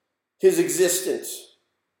 His existence.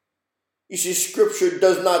 You see, Scripture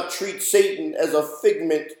does not treat Satan as a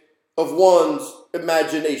figment of one's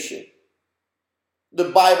imagination. The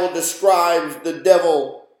Bible describes the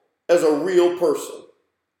devil as a real person.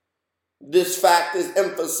 This fact is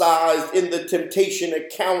emphasized in the temptation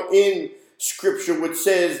account in Scripture, which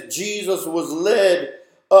says Jesus was led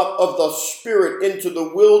up of the Spirit into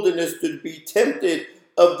the wilderness to be tempted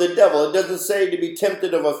of the devil. It doesn't say to be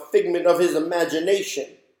tempted of a figment of his imagination.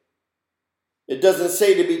 It doesn't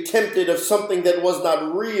say to be tempted of something that was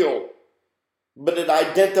not real, but it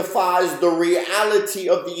identifies the reality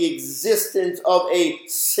of the existence of a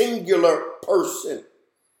singular person.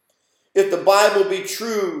 If the Bible be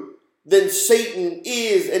true, then Satan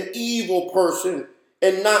is an evil person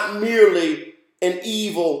and not merely an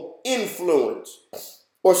evil influence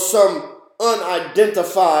or some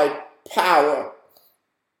unidentified power.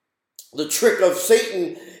 The trick of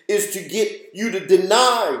Satan is to get you to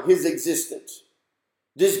deny his existence.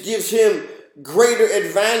 This gives him greater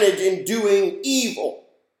advantage in doing evil.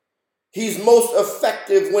 He's most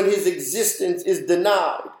effective when his existence is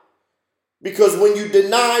denied. Because when you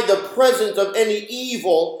deny the presence of any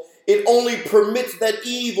evil, it only permits that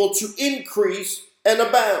evil to increase and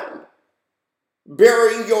abound.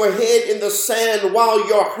 Burying your head in the sand while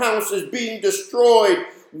your house is being destroyed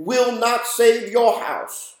will not save your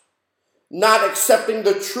house. Not accepting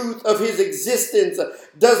the truth of his existence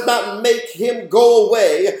does not make him go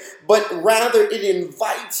away, but rather it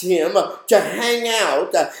invites him to hang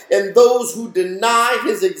out. And those who deny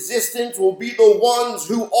his existence will be the ones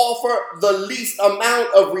who offer the least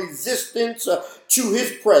amount of resistance to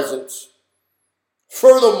his presence.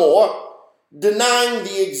 Furthermore, denying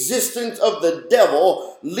the existence of the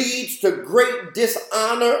devil leads to great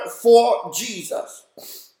dishonor for Jesus.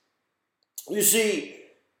 You see,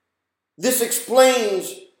 this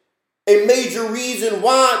explains a major reason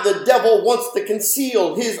why the devil wants to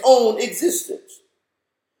conceal his own existence.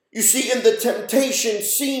 You see, in the temptation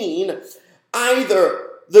scene, either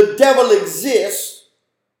the devil exists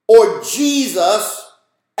or Jesus,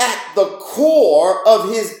 at the core of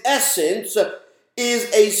his essence,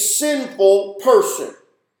 is a sinful person.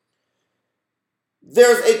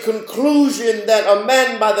 There's a conclusion that a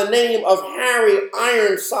man by the name of Harry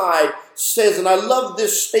Ironside says, and I love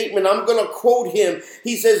this statement. I'm going to quote him.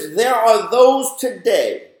 He says, "There are those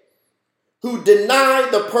today who deny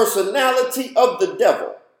the personality of the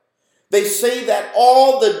devil. They say that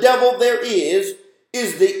all the devil there is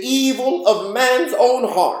the evil of man's own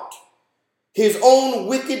heart, his own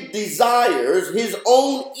wicked desires, his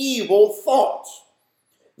own evil thoughts.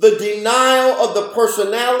 The denial of the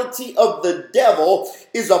personality of the devil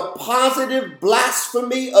is a positive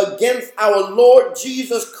blasphemy against our Lord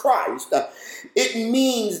Jesus Christ. It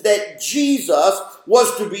means that Jesus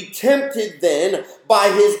was to be tempted then by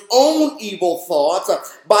his own evil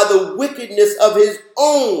thoughts, by the wickedness of his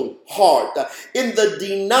own heart. In the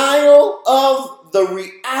denial of the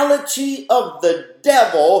reality of the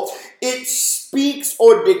devil, it speaks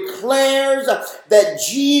or declares that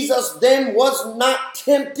Jesus then was not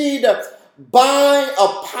tempted by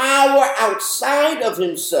a power outside of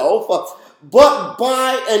himself, but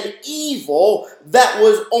by an evil that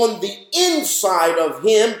was on the inside of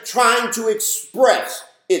him trying to express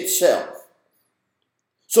itself.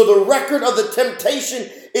 So the record of the temptation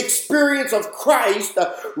experience of Christ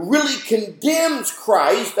really condemns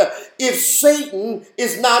Christ if Satan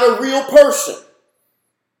is not a real person.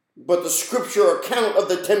 But the scripture account of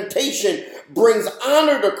the temptation brings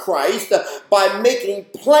honor to Christ by making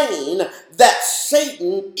plain that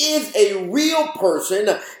Satan is a real person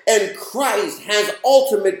and Christ has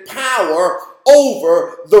ultimate power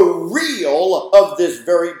over the real of this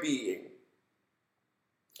very being.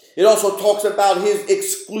 It also talks about his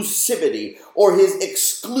exclusivity or his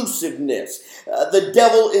exclusiveness. The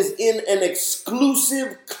devil is in an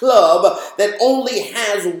exclusive club that only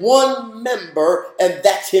has one member, and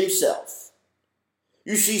that's himself.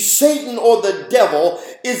 You see, Satan or the devil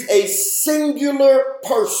is a singular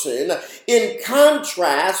person in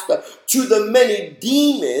contrast to the many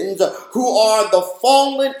demons who are the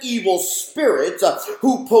fallen evil spirits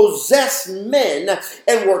who possess men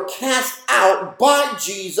and were cast out by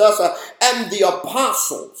Jesus and the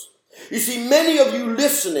apostles. You see, many of you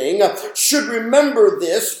listening should remember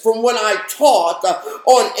this from when I taught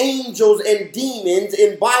on angels and demons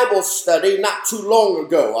in Bible study not too long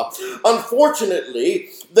ago. Unfortunately,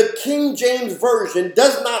 the King James Version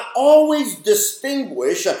does not always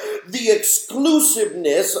distinguish the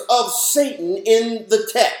exclusiveness of Satan in the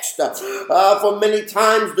text. For many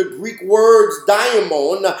times, the Greek words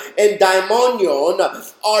daimon and daimonion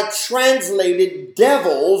are translated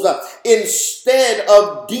devils instead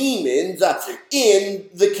of demons in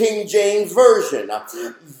the King James Version.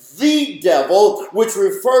 The devil, which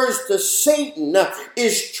refers to Satan,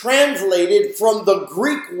 is translated from the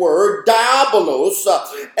Greek word diabolos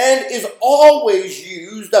and is always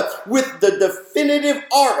used with the definitive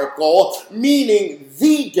article meaning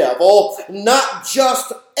the devil, not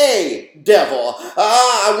just a devil.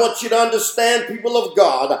 I want you to understand, people of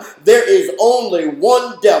God, there is only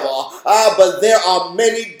one devil, but there are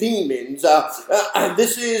many demons.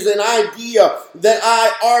 This is an idea that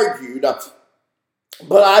I argued,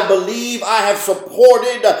 but I believe I have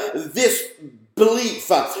supported this belief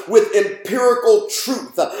with empirical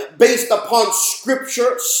truth based upon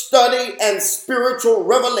scripture, study, and spiritual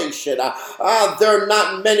revelation. There are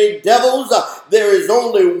not many devils. There is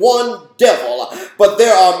only one devil, but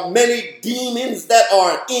there are many demons that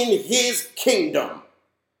are in his kingdom.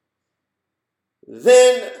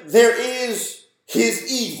 Then there is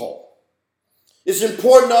his evil. It's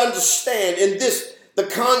important to understand in the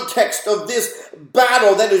context of this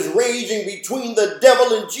battle that is raging between the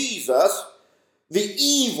devil and Jesus, the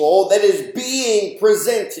evil that is being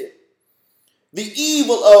presented. The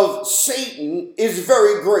evil of Satan is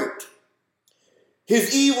very great.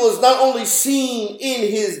 His evil is not only seen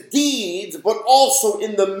in his deeds, but also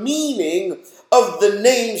in the meaning of the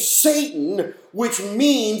name Satan, which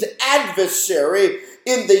means adversary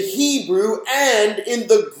in the Hebrew and in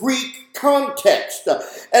the Greek context,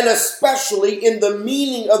 and especially in the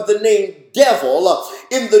meaning of the name devil.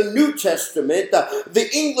 In the New Testament, the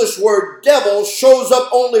English word devil shows up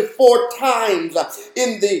only 4 times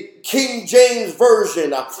in the King James Version.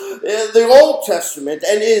 The Old Testament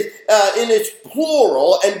and is in its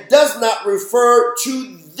plural and does not refer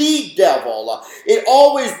to the devil. It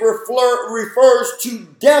always refers to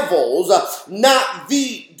devils, not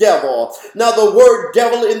the devil. Now, the word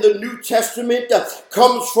devil in the New Testament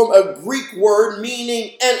comes from a Greek word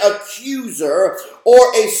meaning an accuser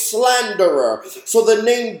or a slanderer. So the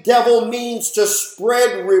name devil means to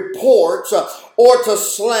spread reports or to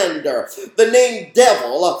slander. The name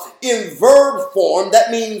devil in verb form, that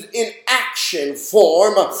means in action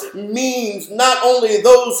form, means not only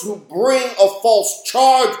those who bring a false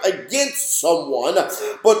charge against someone,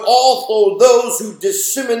 but also those who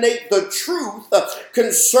disseminate the truth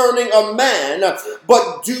concerning a man,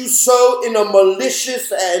 but do so in a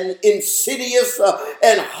malicious and insidious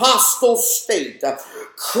and hostile state.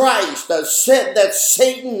 Christ said that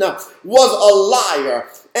Satan was a liar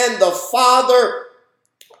and the father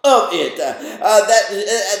of it.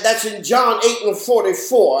 That's in John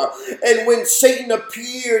 8:44. And when Satan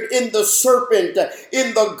appeared in the serpent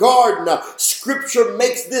in the garden, scripture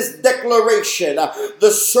makes this declaration: the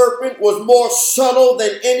serpent was more subtle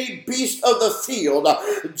than any beast of the field.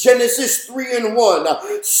 Genesis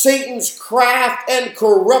 3:1. Satan's craft and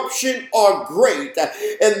corruption are great,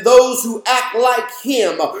 and those who act like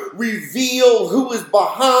him reveal who is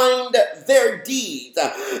behind their deeds.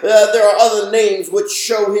 There are other names which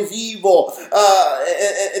show his evil.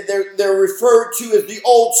 They're referred to as the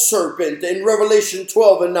old serpent in Revelation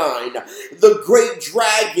 12:9, the great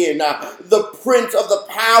dragon, the prince of the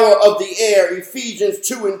power of the air, Ephesians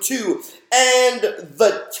 2:2, and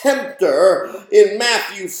the tempter in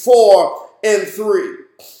Matthew 4:3.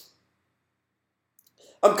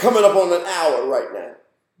 I'm coming up on an hour right now.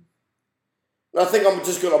 And I think I'm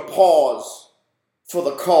just going to pause for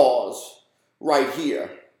the cause right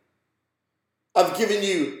here. I've given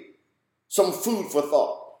you some food for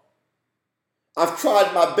thought. I've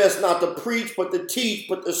tried my best not to preach, but to teach,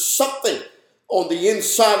 but there's something on the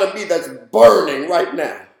inside of me that's burning right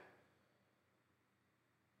now.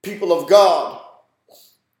 People of God,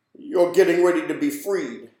 you're getting ready to be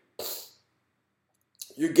freed.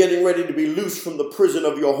 You're getting ready to be loosed from the prison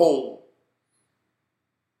of your home,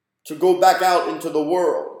 to go back out into the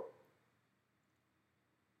world,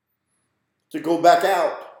 to go back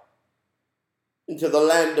out into the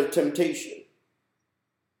land of temptation.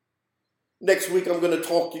 Next week, I'm going to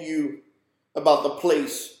talk to you about the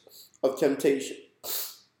place of temptation.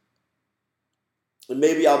 And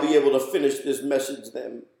maybe I'll be able to finish this message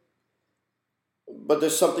then. But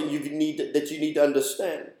there's something that you need to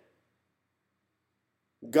understand.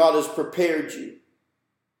 God has prepared you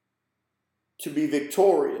to be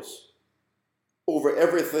victorious over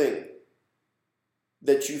everything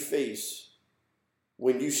that you face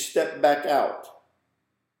when you step back out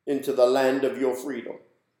into the land of your freedom.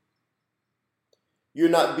 You're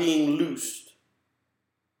not being loosed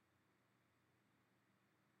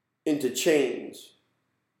into chains,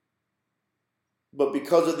 but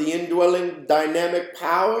because of the indwelling dynamic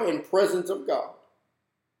power and presence of God,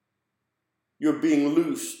 you're being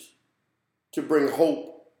loosed to bring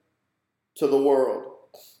hope to the world.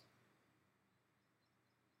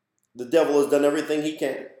 The devil has done everything he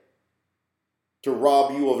can to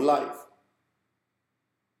rob you of life,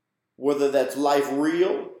 whether that's life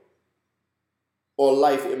real or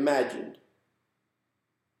life imagined.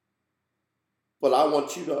 But I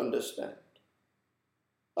want you to understand.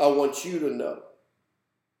 I want you to know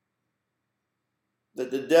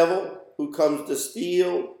that the devil, who comes to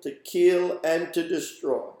steal, to kill, and to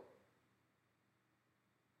destroy,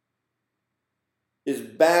 is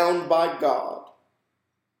bound by God,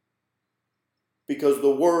 because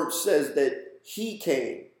the word says that he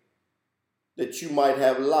came that you might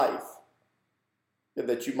have life and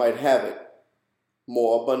that you might have it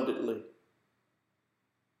more abundantly.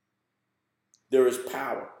 There is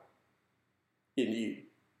power in you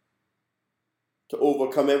to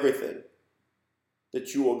overcome everything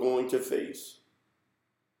that you are going to face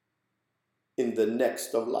in the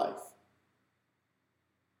next of life.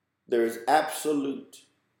 There is absolute,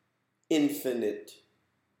 infinite,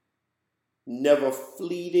 never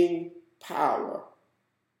fleeting power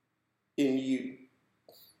in you.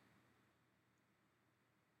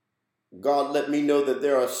 God let me know that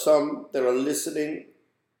there are some that are listening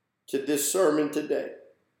to this sermon today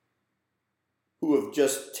who have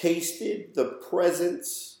just tasted the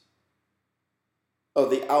presence of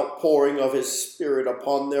the outpouring of his Spirit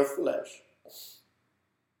upon their flesh.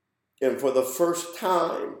 And for the first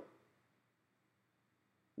time,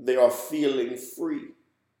 they are feeling free.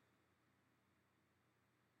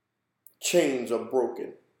 Chains are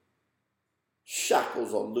broken.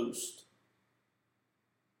 Shackles are loosed.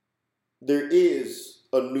 There is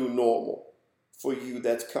a new normal for you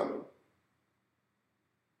that's coming.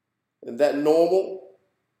 And that normal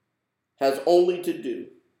has only to do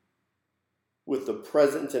with the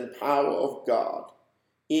presence and power of God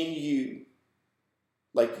in you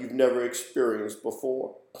like you've never experienced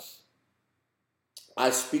before.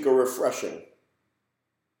 I speak a refreshing.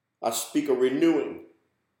 I speak a renewing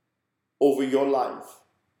over your life.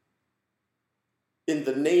 In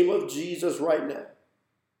the name of Jesus right now.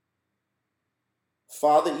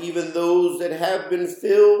 Father, even those that have been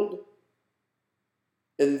filled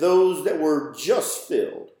and those that were just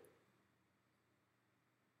filled,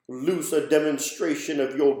 loose a demonstration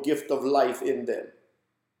of your gift of life in them.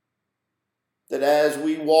 That as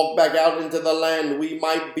we walk back out into the land, we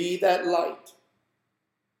might be that light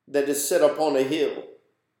that is set upon a hill.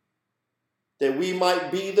 That we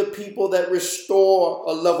might be the people that restore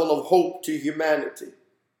a level of hope to humanity.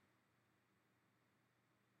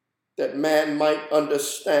 That man might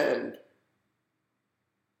understand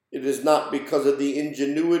it is not because of the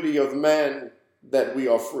ingenuity of man that we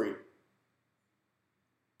are free,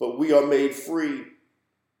 but we are made free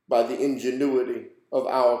by the ingenuity of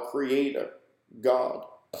our Creator, God.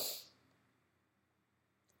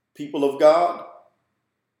 People of God,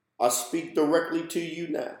 I speak directly to you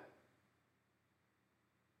now.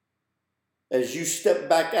 As you step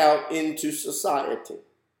back out into society,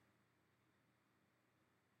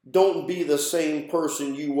 don't be the same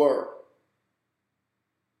person you were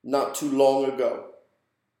not too long ago.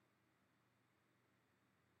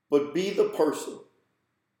 But be the person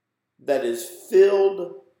that is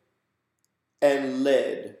filled and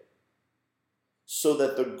led so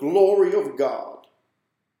that the glory of God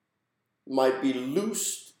might be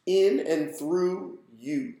loosed in and through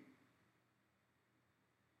you.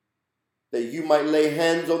 That you might lay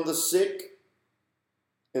hands on the sick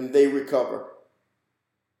and they recover.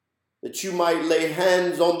 That you might lay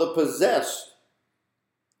hands on the possessed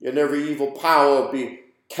and every evil power be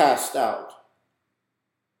cast out.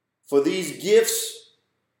 For these gifts,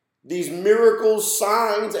 these miracles,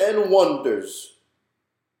 signs, and wonders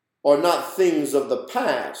are not things of the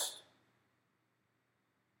past,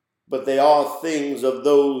 but they are things of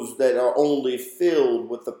those that are only filled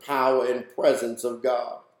with the power and presence of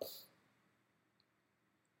God.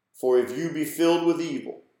 For if you be filled with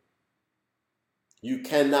evil, you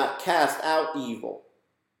cannot cast out evil.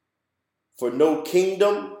 For no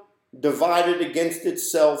kingdom divided against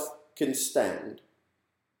itself can stand.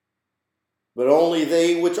 But only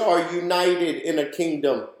they which are united in a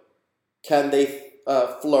kingdom can they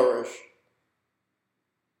flourish.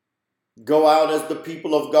 Go out as the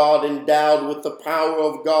people of God, endowed with the power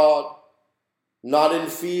of God, not in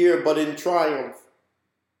fear but in triumph,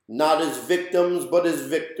 not as victims but as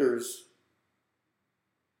victors.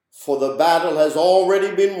 For the battle has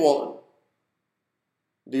already been won.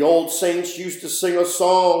 The old saints used to sing a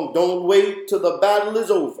song, don't wait till the battle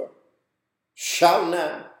is over. Shout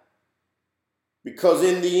now. Because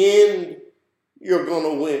in the end, you're going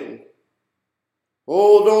to win.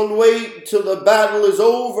 Oh, don't wait till the battle is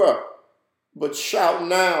over, but shout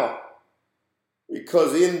now.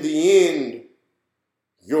 Because in the end,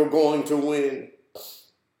 you're going to win.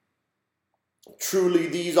 Truly,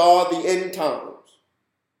 these are the end times.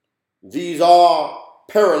 These are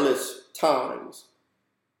perilous times.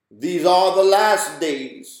 These are the last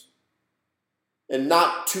days. And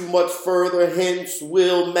not too much further hence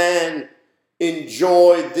will man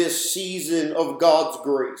enjoy this season of God's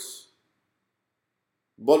grace.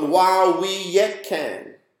 But while we yet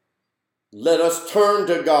can, let us turn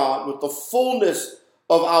to God with the fullness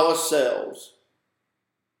of ourselves,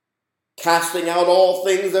 casting out all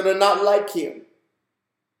things that are not like him.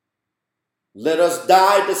 Let us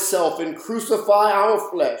die to self and crucify our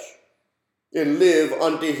flesh and live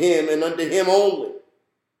unto him and unto him only,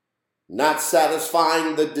 not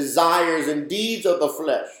satisfying the desires and deeds of the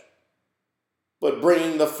flesh, but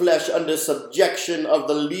bringing the flesh under subjection of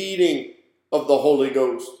the leading of the Holy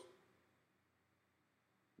Ghost,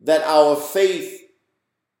 that our faith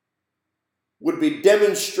would be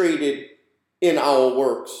demonstrated in our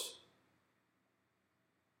works.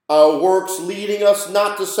 Our works leading us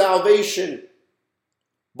not to salvation,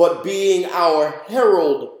 but being our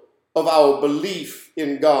herald of our belief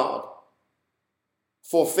in God.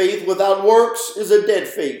 For faith without works is a dead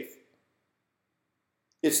faith.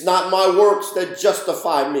 It's not my works that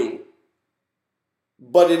justify me,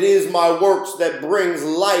 but it is my works that brings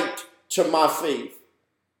light to my faith.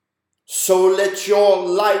 So let your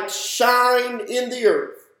light shine in the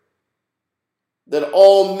earth, that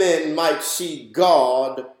all men might see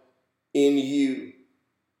God in you.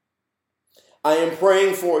 I am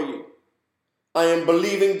praying for you. I am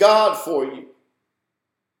believing God for you.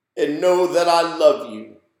 And know that I love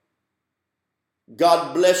you.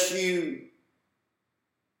 God bless you.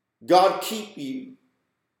 God keep you.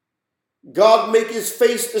 God make his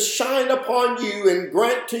face to shine upon you and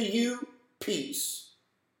grant to you peace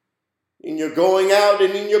in your going out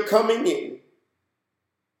and in your coming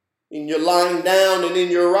in your lying down and in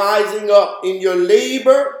your rising up, in your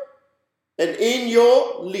labor and in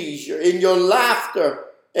your leisure, in your laughter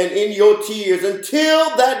and in your tears,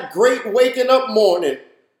 until that great waking up morning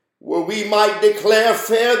where we might declare,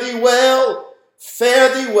 fare thee well,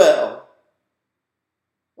 fare thee well.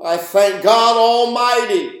 I thank God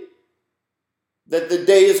Almighty that the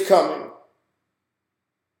day is coming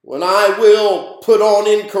when I will put on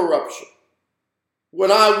incorruption,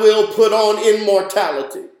 when I will put on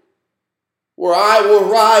immortality, where I will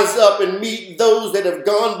rise up and meet those that have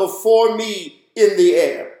gone before me in the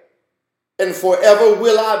air, and forever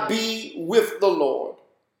will I be with the Lord.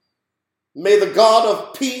 May the God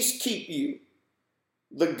of peace keep you.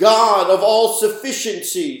 The God of all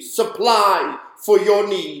sufficiency supply for your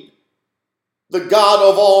need. The God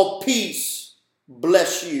of all peace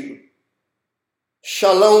bless you.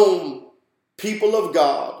 Shalom, people of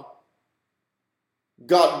God.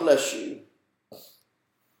 God bless you.